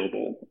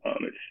calculable.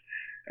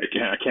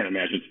 I can't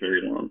imagine it's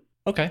very long.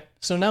 Okay,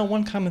 so now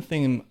one common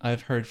thing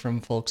I've heard from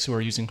folks who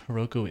are using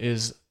Heroku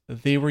is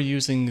they were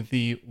using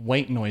the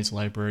white noise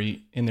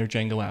library in their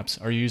Django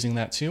apps. Are you using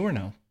that too or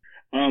no?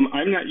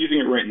 I'm not using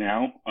it right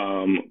now,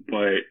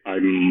 but I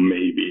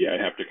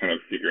have to kind of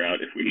figure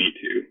out if we need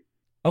to.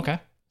 Okay,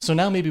 so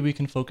now maybe we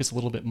can focus a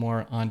little bit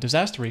more on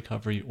disaster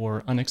recovery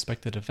or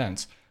unexpected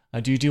events.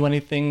 Do you do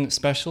anything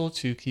special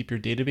to keep your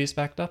database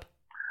backed up?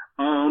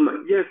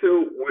 Yeah,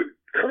 so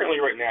currently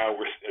right now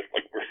we're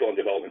still in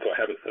development, so I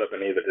haven't set up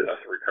any of the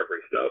disaster recovery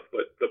stuff,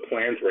 but the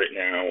plans right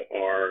now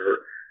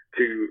are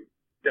to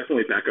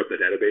definitely back up the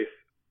database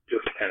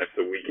just kind of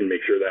so we can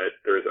make sure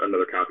that there's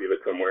another copy of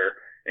it somewhere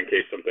in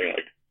case something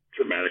like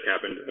dramatic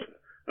happened.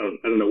 I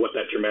don't know what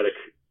that dramatic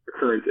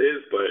occurrence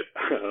is, but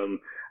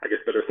I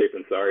guess better safe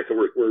than sorry. So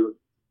we're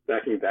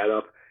backing that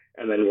up,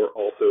 and then we're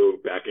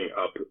also backing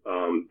up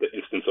the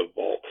instance of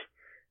Vault.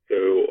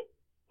 So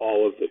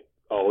all of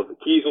the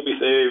keys will be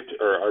saved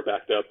or are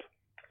backed up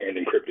and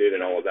encrypted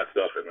and all of that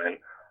stuff, and then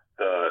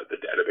the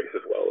database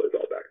as well is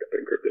all backed up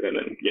and encrypted. And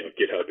then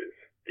GitHub is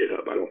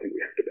GitHub. I don't think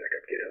we have to back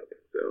up GitHub,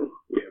 so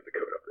we have the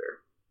code up there.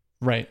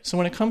 Right. So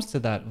when it comes to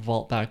that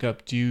Vault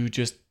backup, do you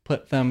just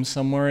put them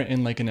somewhere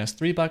in like an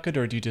S3 bucket,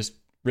 or do you just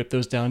rip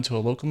those down to a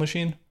local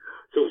machine?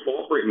 So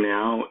Vault right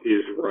now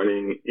is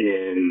running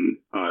in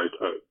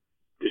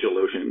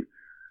DigitalOcean.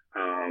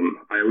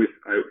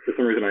 For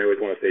some reason, I always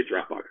want to say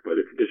Dropbox, but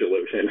it's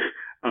DigitalOcean.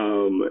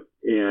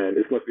 And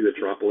this must be the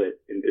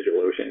droplet in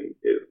DigitalOcean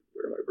is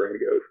where my brain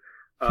goes.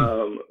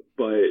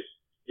 But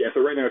yeah,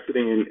 so right now it's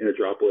sitting in a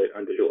droplet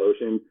on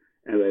DigitalOcean,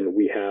 and then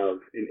we have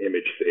an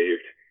image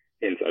saved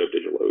inside of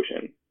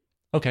DigitalOcean.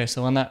 Okay,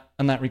 so on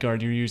that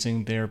regard, you're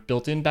using their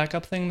built-in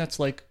backup thing that's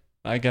like,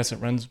 I guess it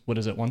runs, what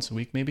is it, once a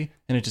week maybe?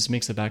 And it just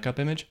makes a backup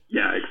image?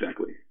 Yeah,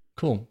 exactly.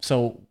 Cool.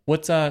 So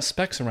what's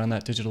specs around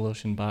that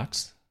DigitalOcean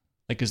box?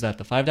 Like, is that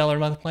the $5 a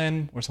month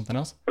plan or something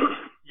else?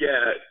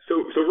 Yeah,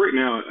 so right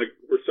now,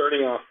 we're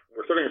starting off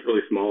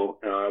really small.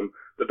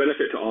 The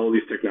benefit to all of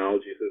these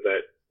technologies is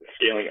that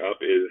scaling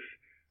up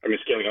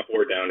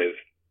or down is,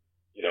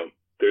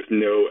 there's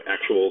no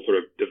actual sort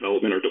of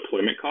development or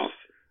deployment costs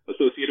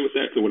associated with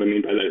that. So what I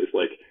mean by that is,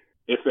 like,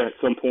 if at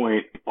some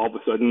point all of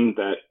a sudden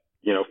that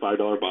 $5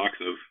 box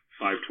of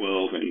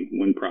 512 and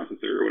one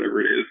processor or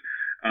whatever it is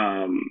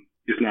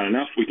not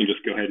enough, we can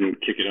just go ahead and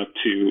kick it up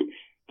to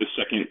the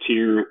second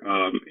tier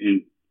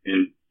in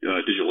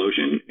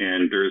DigitalOcean,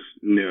 and there's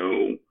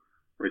no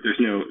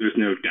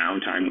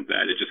downtime with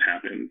that. It just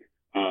happens.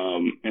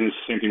 And it's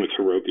the same thing with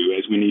Heroku.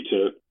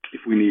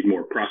 If we need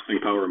more processing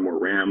power and more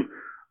RAM,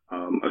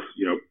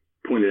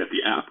 pointed at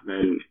the app,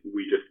 then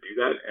we just do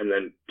that and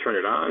then turn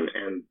it on.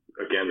 And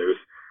again,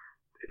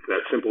 it's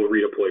that simple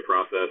redeploy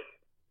process,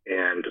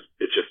 and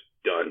it's just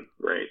done,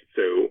 right?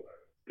 So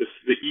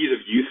the ease of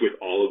use with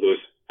all of those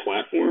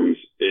platforms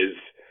is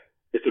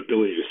its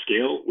ability to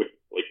scale with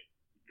like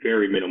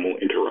very minimal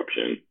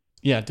interruption.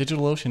 Yeah,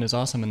 DigitalOcean is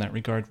awesome in that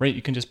regard, right?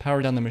 You can just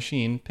power down the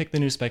machine, pick the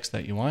new specs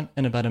that you want,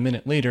 and about a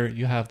minute later,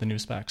 you have the new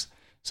specs.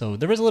 So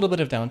there is a little bit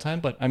of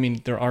downtime, but I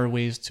mean, there are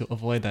ways to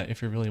avoid that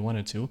if you really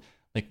wanted to.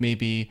 Like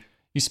maybe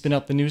you spin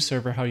up the new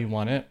server how you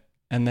want it,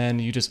 and then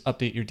you just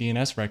update your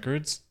DNS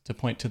records to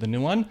point to the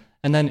new one.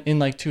 And then in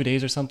like 2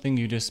 days or something,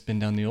 you just spin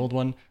down the old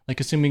one. Like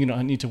assuming you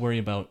don't need to worry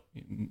about,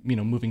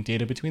 moving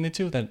data between the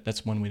two,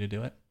 that's one way to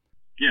do it.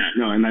 Yeah,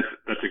 no, and that's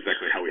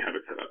exactly how we have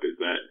it set up, is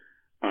that,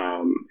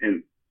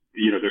 and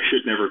there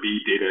should never be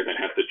data that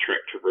has to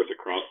traverse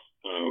across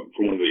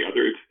from one to the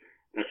other.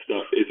 That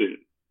stuff isn't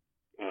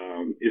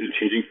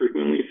changing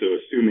frequently. So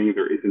assuming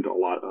there isn't a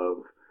lot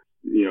of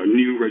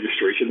new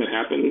registration that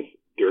happens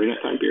during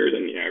that time period,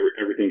 then yeah,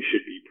 everything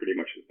should be pretty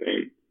much the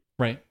same.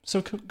 Right.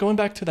 So going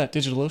back to that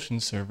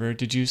DigitalOcean server,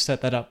 did you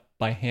set that up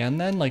by hand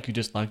then? Like you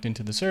just logged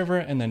into the server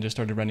and then just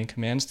started running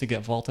commands to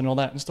get Vault and all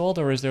that installed,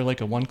 or is there like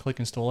a one-click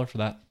installer for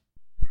that?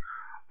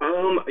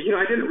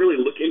 I didn't really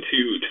look into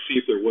to see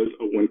if there was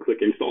a one-click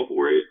install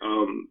for it,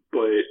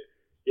 but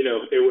it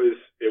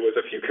was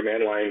a few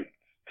command lines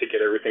to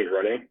get everything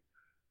running,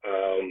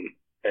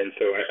 and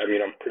so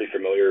I'm pretty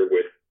familiar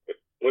with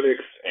Linux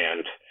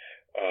and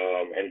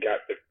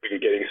been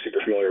getting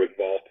super familiar with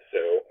Vault,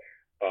 so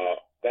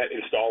that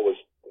install was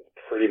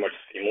pretty much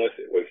seamless.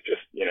 It was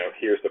just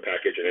here's the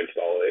package and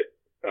install it.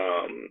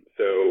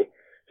 So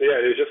yeah,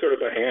 it was just sort of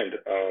by hand.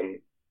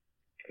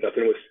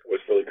 Nothing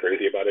was really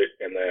crazy about it,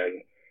 and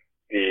then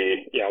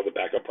the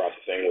backup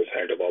processing was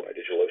handled all by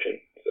DigitalOcean.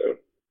 So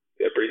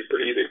yeah,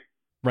 pretty easy.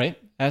 Right.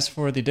 As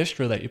for the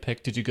distro that you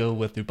picked, did you go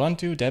with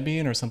Ubuntu,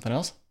 Debian, or something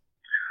else?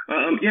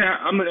 Yeah,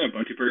 I'm an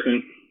Ubuntu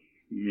person.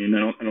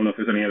 I don't know if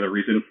there's any other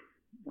reason.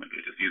 I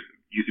just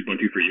use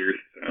Ubuntu for years.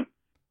 So.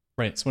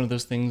 Right. It's one of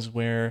those things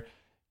where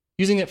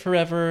using it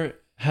forever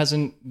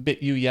hasn't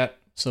bit you yet,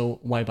 so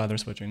why bother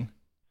switching?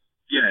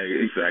 Yeah,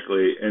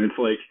 exactly. And it's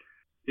like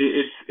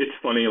it's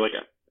funny. Like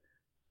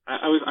I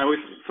always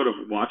sort of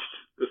watched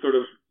the sort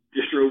of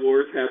distro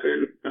wars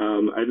happen.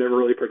 I never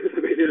really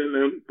participated in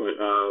them, but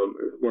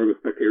it was more of a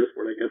spectator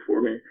sport, I guess,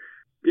 for me.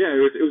 Yeah,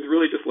 it was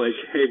really just like,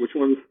 hey, which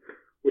one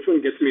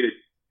gets me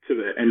to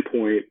the end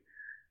point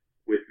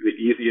with the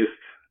easiest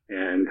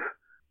and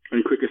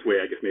quickest way,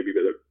 I guess maybe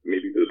the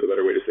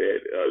better way to say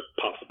it,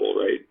 possible,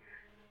 right?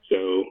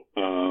 So,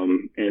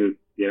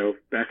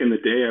 back in the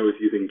day, I was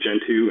using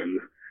Gentoo, and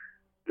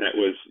that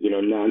was,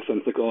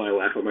 nonsensical. I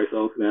laugh at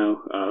myself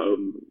now,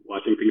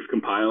 watching things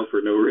compile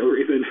for no real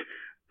reason.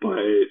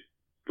 But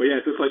yeah,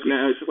 it's just like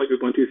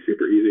Ubuntu is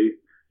super easy.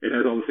 It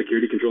has all the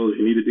security controls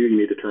you need to do. You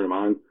need to turn them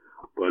on.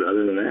 But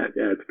other than that,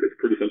 yeah, it's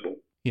pretty simple.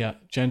 Yeah,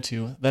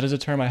 Gentoo. That is a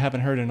term I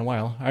haven't heard in a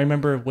while. I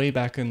remember way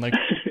back in like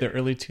the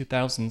early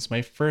 2000s,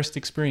 my first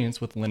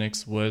experience with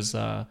Linux was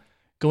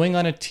going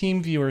on a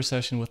team viewer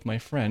session with my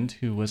friend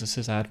who was a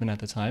sysadmin at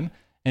the time,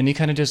 and he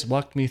kind of just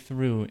walked me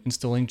through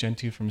installing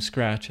Gentoo from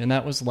scratch. And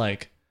that was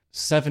like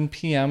 7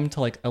 p.m. to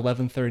like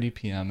 11:30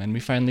 p.m. And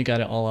we finally got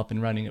it all up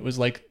and running. It was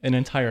like an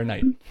entire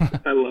night.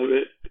 I love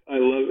it. I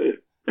love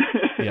it.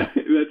 Yeah.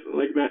 That's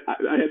like that.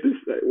 I had this,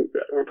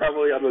 we're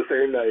probably on the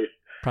same night.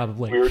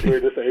 Probably. We were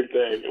doing the same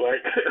thing.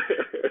 Like,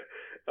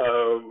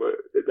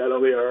 not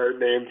only are our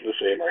names the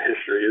same, our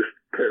history is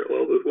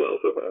paralleled as well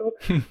somehow.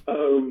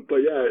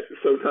 But yeah,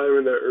 sometime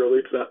in the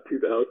early 2000s,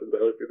 I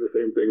was doing the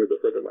same thing with a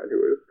friend of mine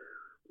who was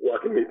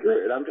walking me through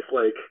it. And I'm just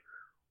like,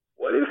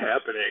 what is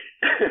happening?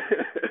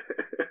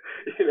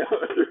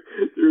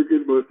 Through a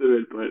good most of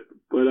it.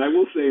 But I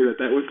will say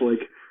that was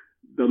like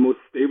the most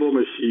stable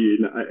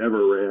machine I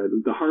ever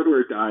ran. The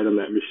hardware died on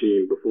that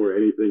machine before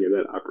anything in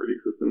that operating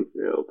system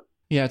failed.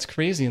 Yeah, it's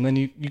crazy. And then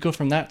you go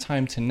from that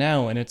time to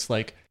now, and it's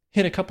like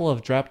hit a couple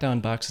of drop-down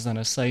boxes on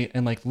a site,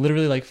 and like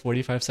literally like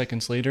 45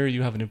 seconds later,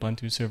 you have an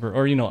Ubuntu server,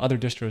 or other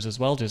distros as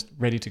well, just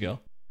ready to go.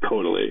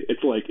 Totally.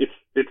 It's like it's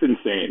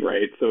insane,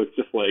 right? So it's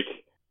just like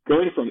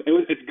going from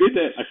it's good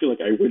that I feel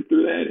like I went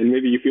through that, and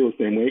maybe you feel the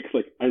same way, because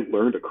like I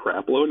learned a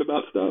crap load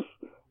about stuff,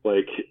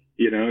 like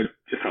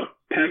just how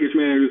package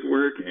managers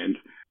work and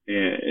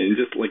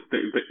just like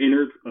the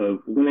innards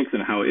of Linux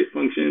and how it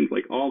functions,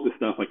 like all this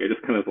stuff. Like I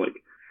just kind of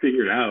like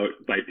figured out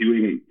by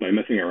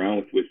messing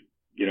around with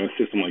a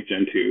system like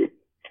Gentoo.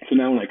 So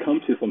now when I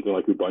come to something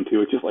like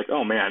Ubuntu, it's just like,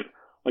 oh man,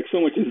 like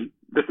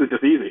this is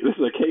just easy. This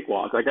is a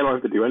cakewalk. Like I don't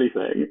have to do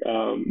anything.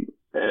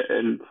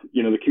 And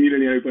the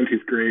community on Ubuntu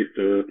is great.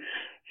 So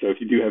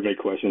if you do have any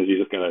questions, you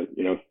just gotta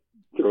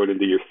throw it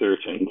into your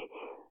search and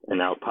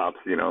out pops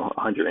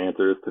 100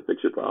 answers to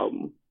fix your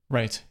problem.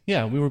 Right.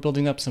 Yeah, we were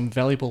building up some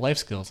valuable life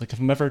skills. Like if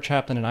I'm ever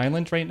trapped on an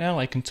island right now,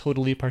 I can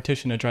totally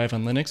partition a drive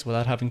on Linux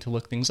without having to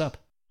look things up.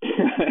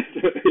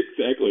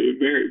 Exactly.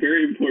 Very,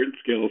 very important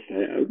skills to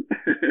have.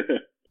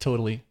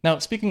 Totally. Now,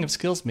 speaking of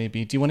skills,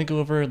 maybe, do you want to go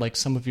over like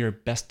some of your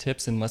best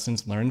tips and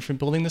lessons learned from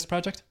building this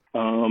project?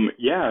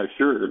 Yeah,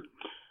 sure.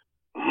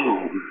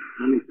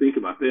 Let me think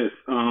about this.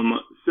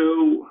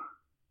 So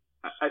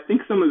I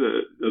think some of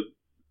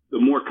the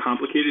more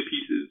complicated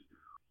pieces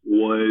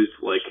was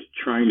like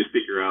trying to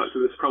figure out, so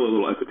this is probably a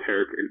little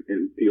esoteric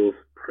and deals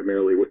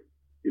primarily with,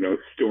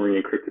 storing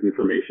encrypted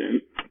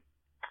information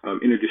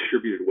in a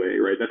distributed way,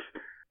 right?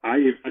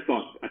 I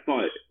thought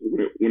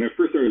when I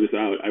first started this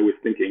out, I was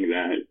thinking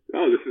that,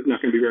 this is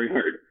not going to be very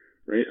hard,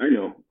 right? I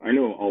know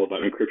all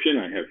about encryption.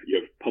 You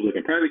have public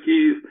and private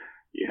keys.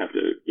 You have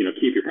to,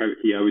 keep your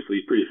private key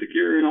obviously pretty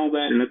secure and all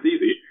that, and that's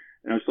easy.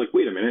 And I was like,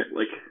 wait a minute,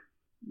 like,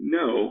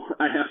 no,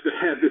 I have to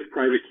have this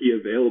private key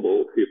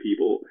available to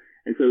people.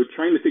 And so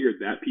trying to figure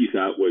that piece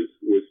out was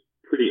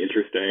pretty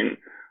interesting.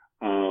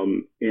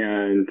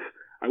 And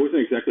I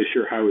wasn't exactly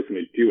sure how I was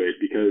going to do it,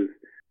 because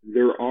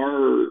there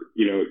are,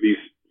 these,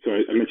 so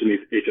I mentioned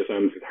these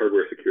HSMs, these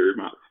hardware security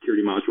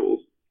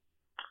modules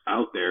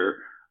out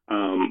there,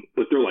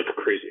 but they're like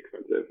crazy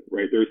expensive,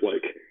 right? There's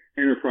like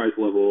enterprise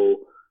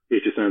level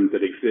HSMs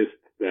that exist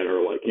that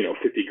are like,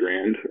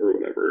 $50,000 or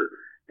whatever.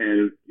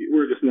 And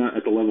we're just not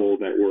at the level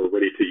that we're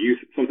ready to use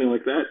something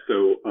like that.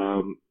 So,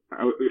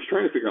 I was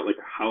trying to figure out, like,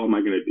 how am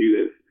I going to do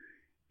this?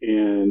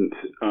 And,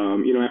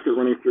 after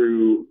running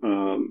through,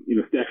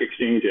 Stack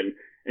Exchange and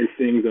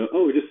seeing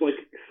just like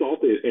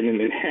salt it and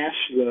then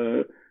hash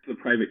the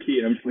private key.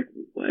 And I'm just like,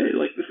 what?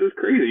 Like, this is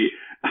crazy.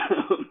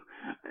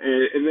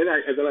 And then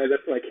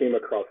that's when I came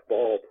across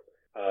Vault,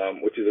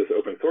 which is this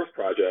open source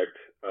project,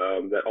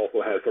 that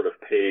also has sort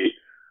of paid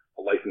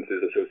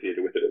licenses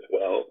associated with it as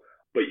well.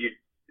 But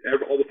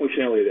all the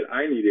functionality that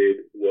I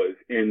needed was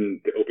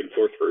in the open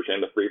source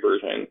version, the free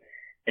version.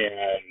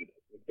 And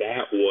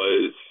that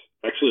was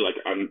actually like,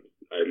 I'm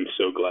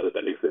so glad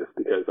that exists,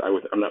 because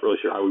I'm not really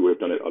sure how we would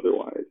have done it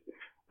otherwise.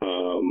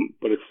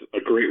 But it's a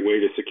great way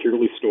to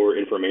securely store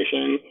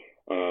information.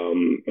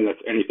 And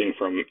that's anything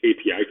from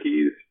API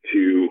keys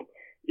to,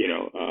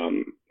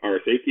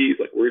 RSA keys,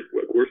 like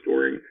we're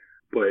storing,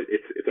 but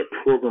it's a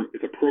programmer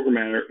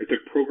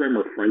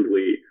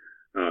friendly,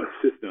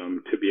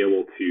 system to be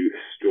able to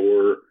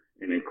store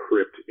and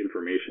encrypt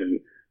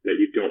information that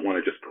you don't want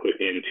to just put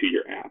into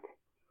your app,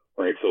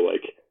 right? So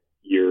like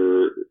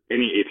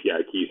any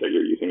API keys that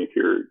you're using, if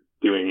you're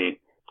doing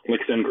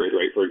like SendGrid,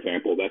 right, for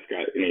example, that's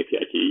got an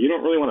API key. You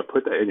don't really want to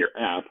put that in your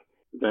app.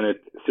 Then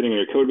it's sitting in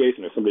your code base,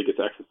 and if somebody gets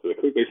access to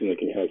the code base, and they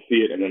can kind of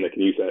see it, and then they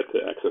can use that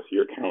to access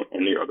your account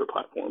and your other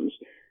platforms.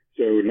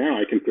 So now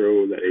I can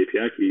throw that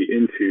API key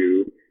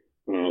into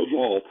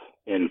Vault,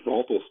 and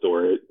Vault will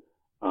store it,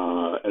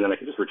 and then I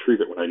can just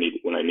retrieve it when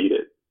I need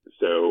it.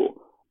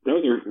 So that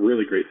was a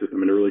really great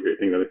system and a really great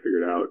thing that I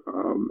figured out.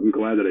 I'm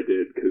glad that I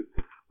did, because,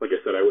 like I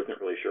said, I wasn't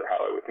really sure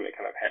how I was going to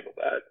kind of handle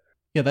that.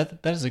 Yeah,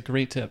 that is a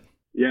great tip.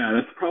 Yeah,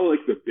 that's probably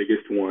like the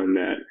biggest one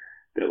that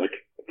like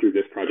through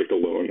this project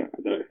alone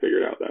that I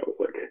figured out. That was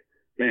like,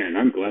 man,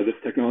 I'm glad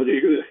this technology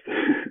exists.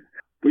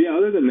 But yeah,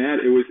 other than that,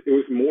 it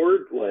was more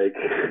like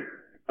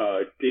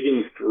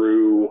digging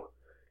through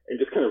and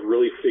just kind of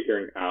really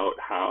figuring out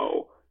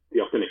how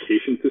the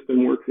authentication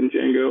system works in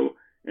Django,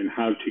 and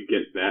how to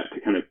get that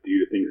to kind of do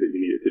the things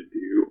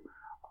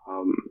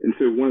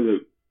so one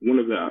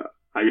of the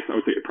I guess I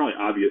would say probably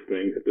obvious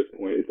things at this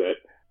point is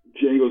that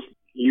Django's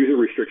user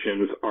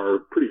restrictions are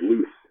pretty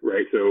loose,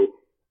 right?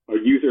 So a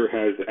user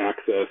has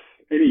access,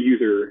 any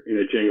user in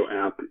a Django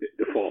app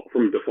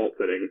from default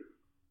setting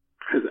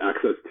has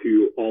access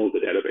to all of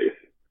the database.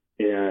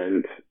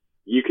 And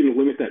you can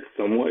limit that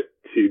somewhat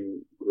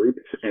to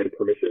groups and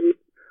permissions,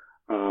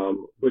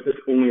 but that's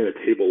only at a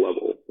table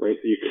level, right?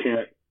 So you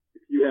can't,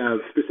 if you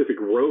have specific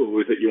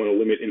rows that you want to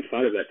limit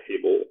inside of that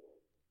table,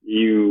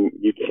 you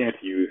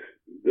can't use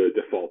the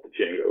default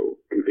Django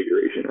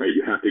configuration, right?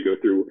 You have to go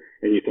through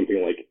and use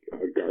something like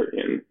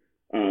Guardian.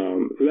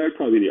 So that would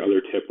probably be the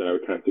other tip that I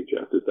would kind of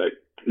suggest is that,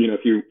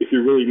 if you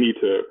really need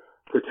to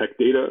protect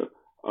data,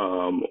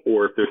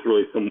 or if there's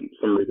really some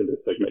reason to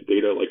segment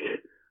data, like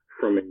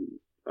from a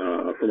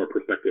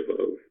perspective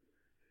of,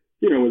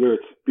 whether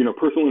it's,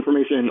 personal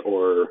information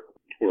or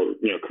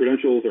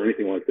credentials or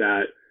anything like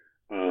that,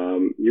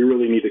 you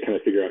really need to kind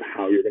of figure out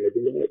how you're going to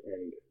do that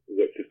and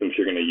what systems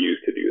you're going to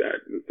use to do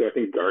that. And so I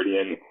think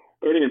Guardian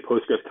and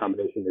Postgres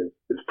combination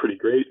is pretty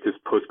great because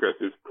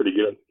Postgres is pretty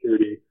good on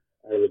security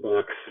out of the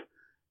box.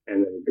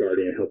 And then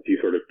Guardian helps you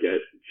sort of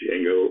get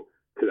Django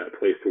to that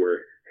place where,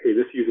 hey,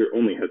 this user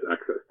only has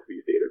access to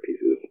these data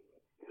pieces.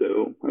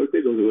 So I would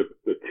say those are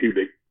the two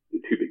big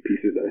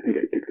pieces that I think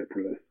I picked up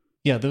from this.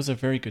 Yeah, those are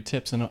very good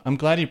tips. And I'm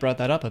glad you brought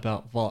that up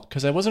about Vault,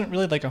 because I wasn't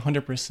really like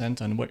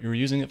 100% on what you were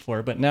using it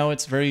for, but now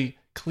it's very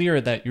clear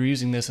that you're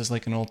using this as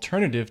like an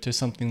alternative to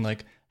something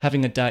like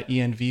having a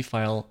 .env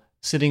file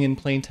sitting in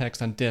plain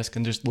text on disk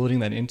and just loading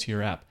that into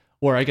your app.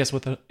 Or I guess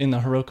in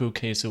the Heroku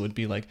case, it would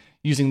be like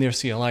using their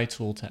CLI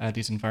tool to add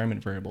these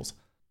environment variables.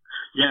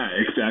 Yeah,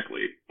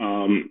 exactly.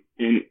 And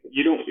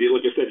you don't,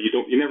 like I said,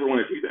 you never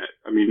want to do that.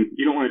 I mean,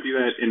 you don't want to do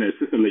that in a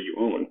system that you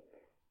own,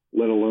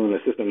 let alone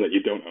a system that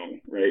you don't own,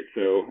 right?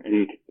 So,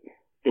 and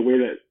the way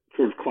that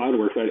sort of cloud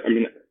works, I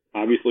mean,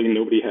 obviously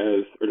nobody's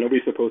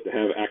supposed to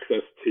have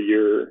access to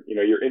your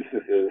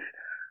instances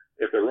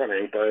if they're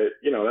running, but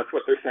that's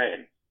what they're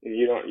saying.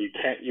 You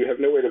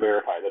have no way to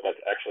verify that that's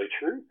actually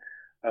true.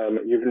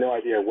 You have no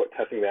idea what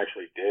testing they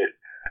actually did.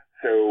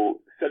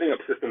 So setting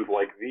up systems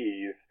like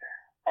these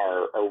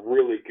are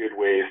really good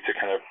ways to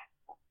kind of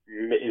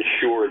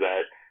ensure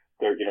that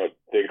the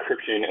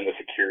encryption and the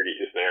security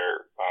is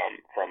there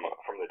from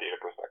the data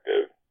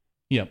perspective.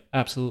 Yeah,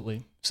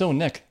 absolutely. So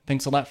Nick,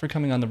 thanks a lot for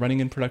coming on the Running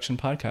in Production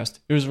podcast.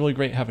 It was really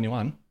great having you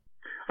on.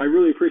 I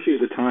really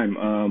appreciate the time.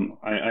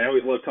 I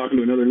always love talking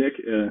to another Nick.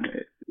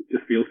 It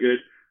just feels good.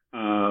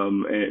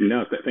 And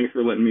no, thanks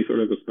for letting me sort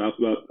of espouse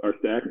about our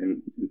stack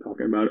and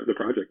talking about the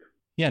project.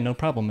 Yeah, no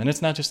problem. And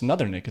it's not just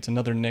another Nick. It's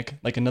another Nick,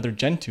 like another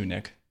Gentoo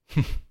Nick.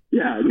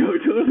 Yeah, no,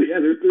 totally. Yeah,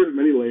 there's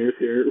many layers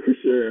here for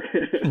sure.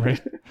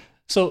 Right.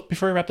 So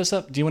before we wrap this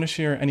up, do you want to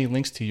share any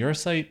links to your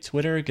site,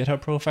 Twitter,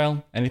 GitHub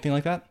profile, anything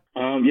like that?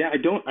 Yeah, I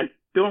don't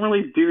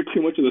really do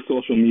too much of the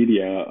social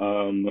media,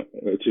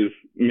 which is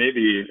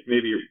maybe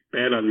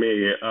bad on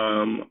me.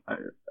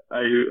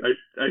 I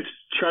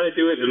try to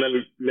do it and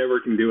then never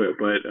can do it,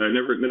 but I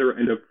never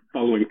end up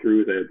following through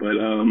with it. But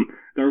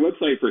our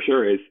website for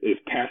sure is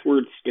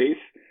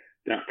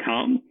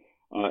passwordspace.com.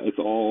 It's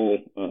all,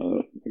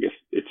 I guess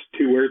it's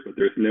two words, but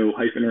there's no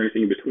hyphen or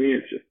anything in between.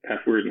 It's just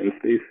password and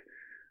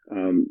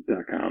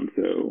space.com.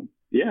 So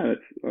yeah,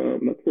 that's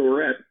where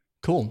we're at.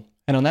 Cool.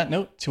 And on that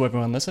note, to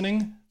everyone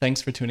listening,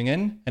 thanks for tuning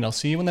in, and I'll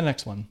see you in the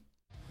next one.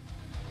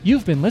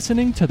 You've been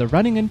listening to the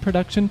Running in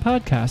Production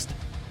podcast.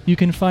 You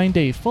can find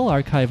a full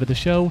archive of the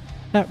show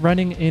at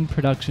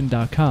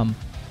runninginproduction.com.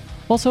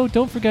 Also,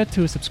 don't forget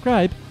to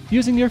subscribe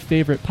using your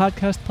favorite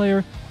podcast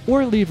player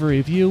or leave a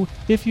review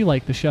if you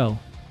like the show.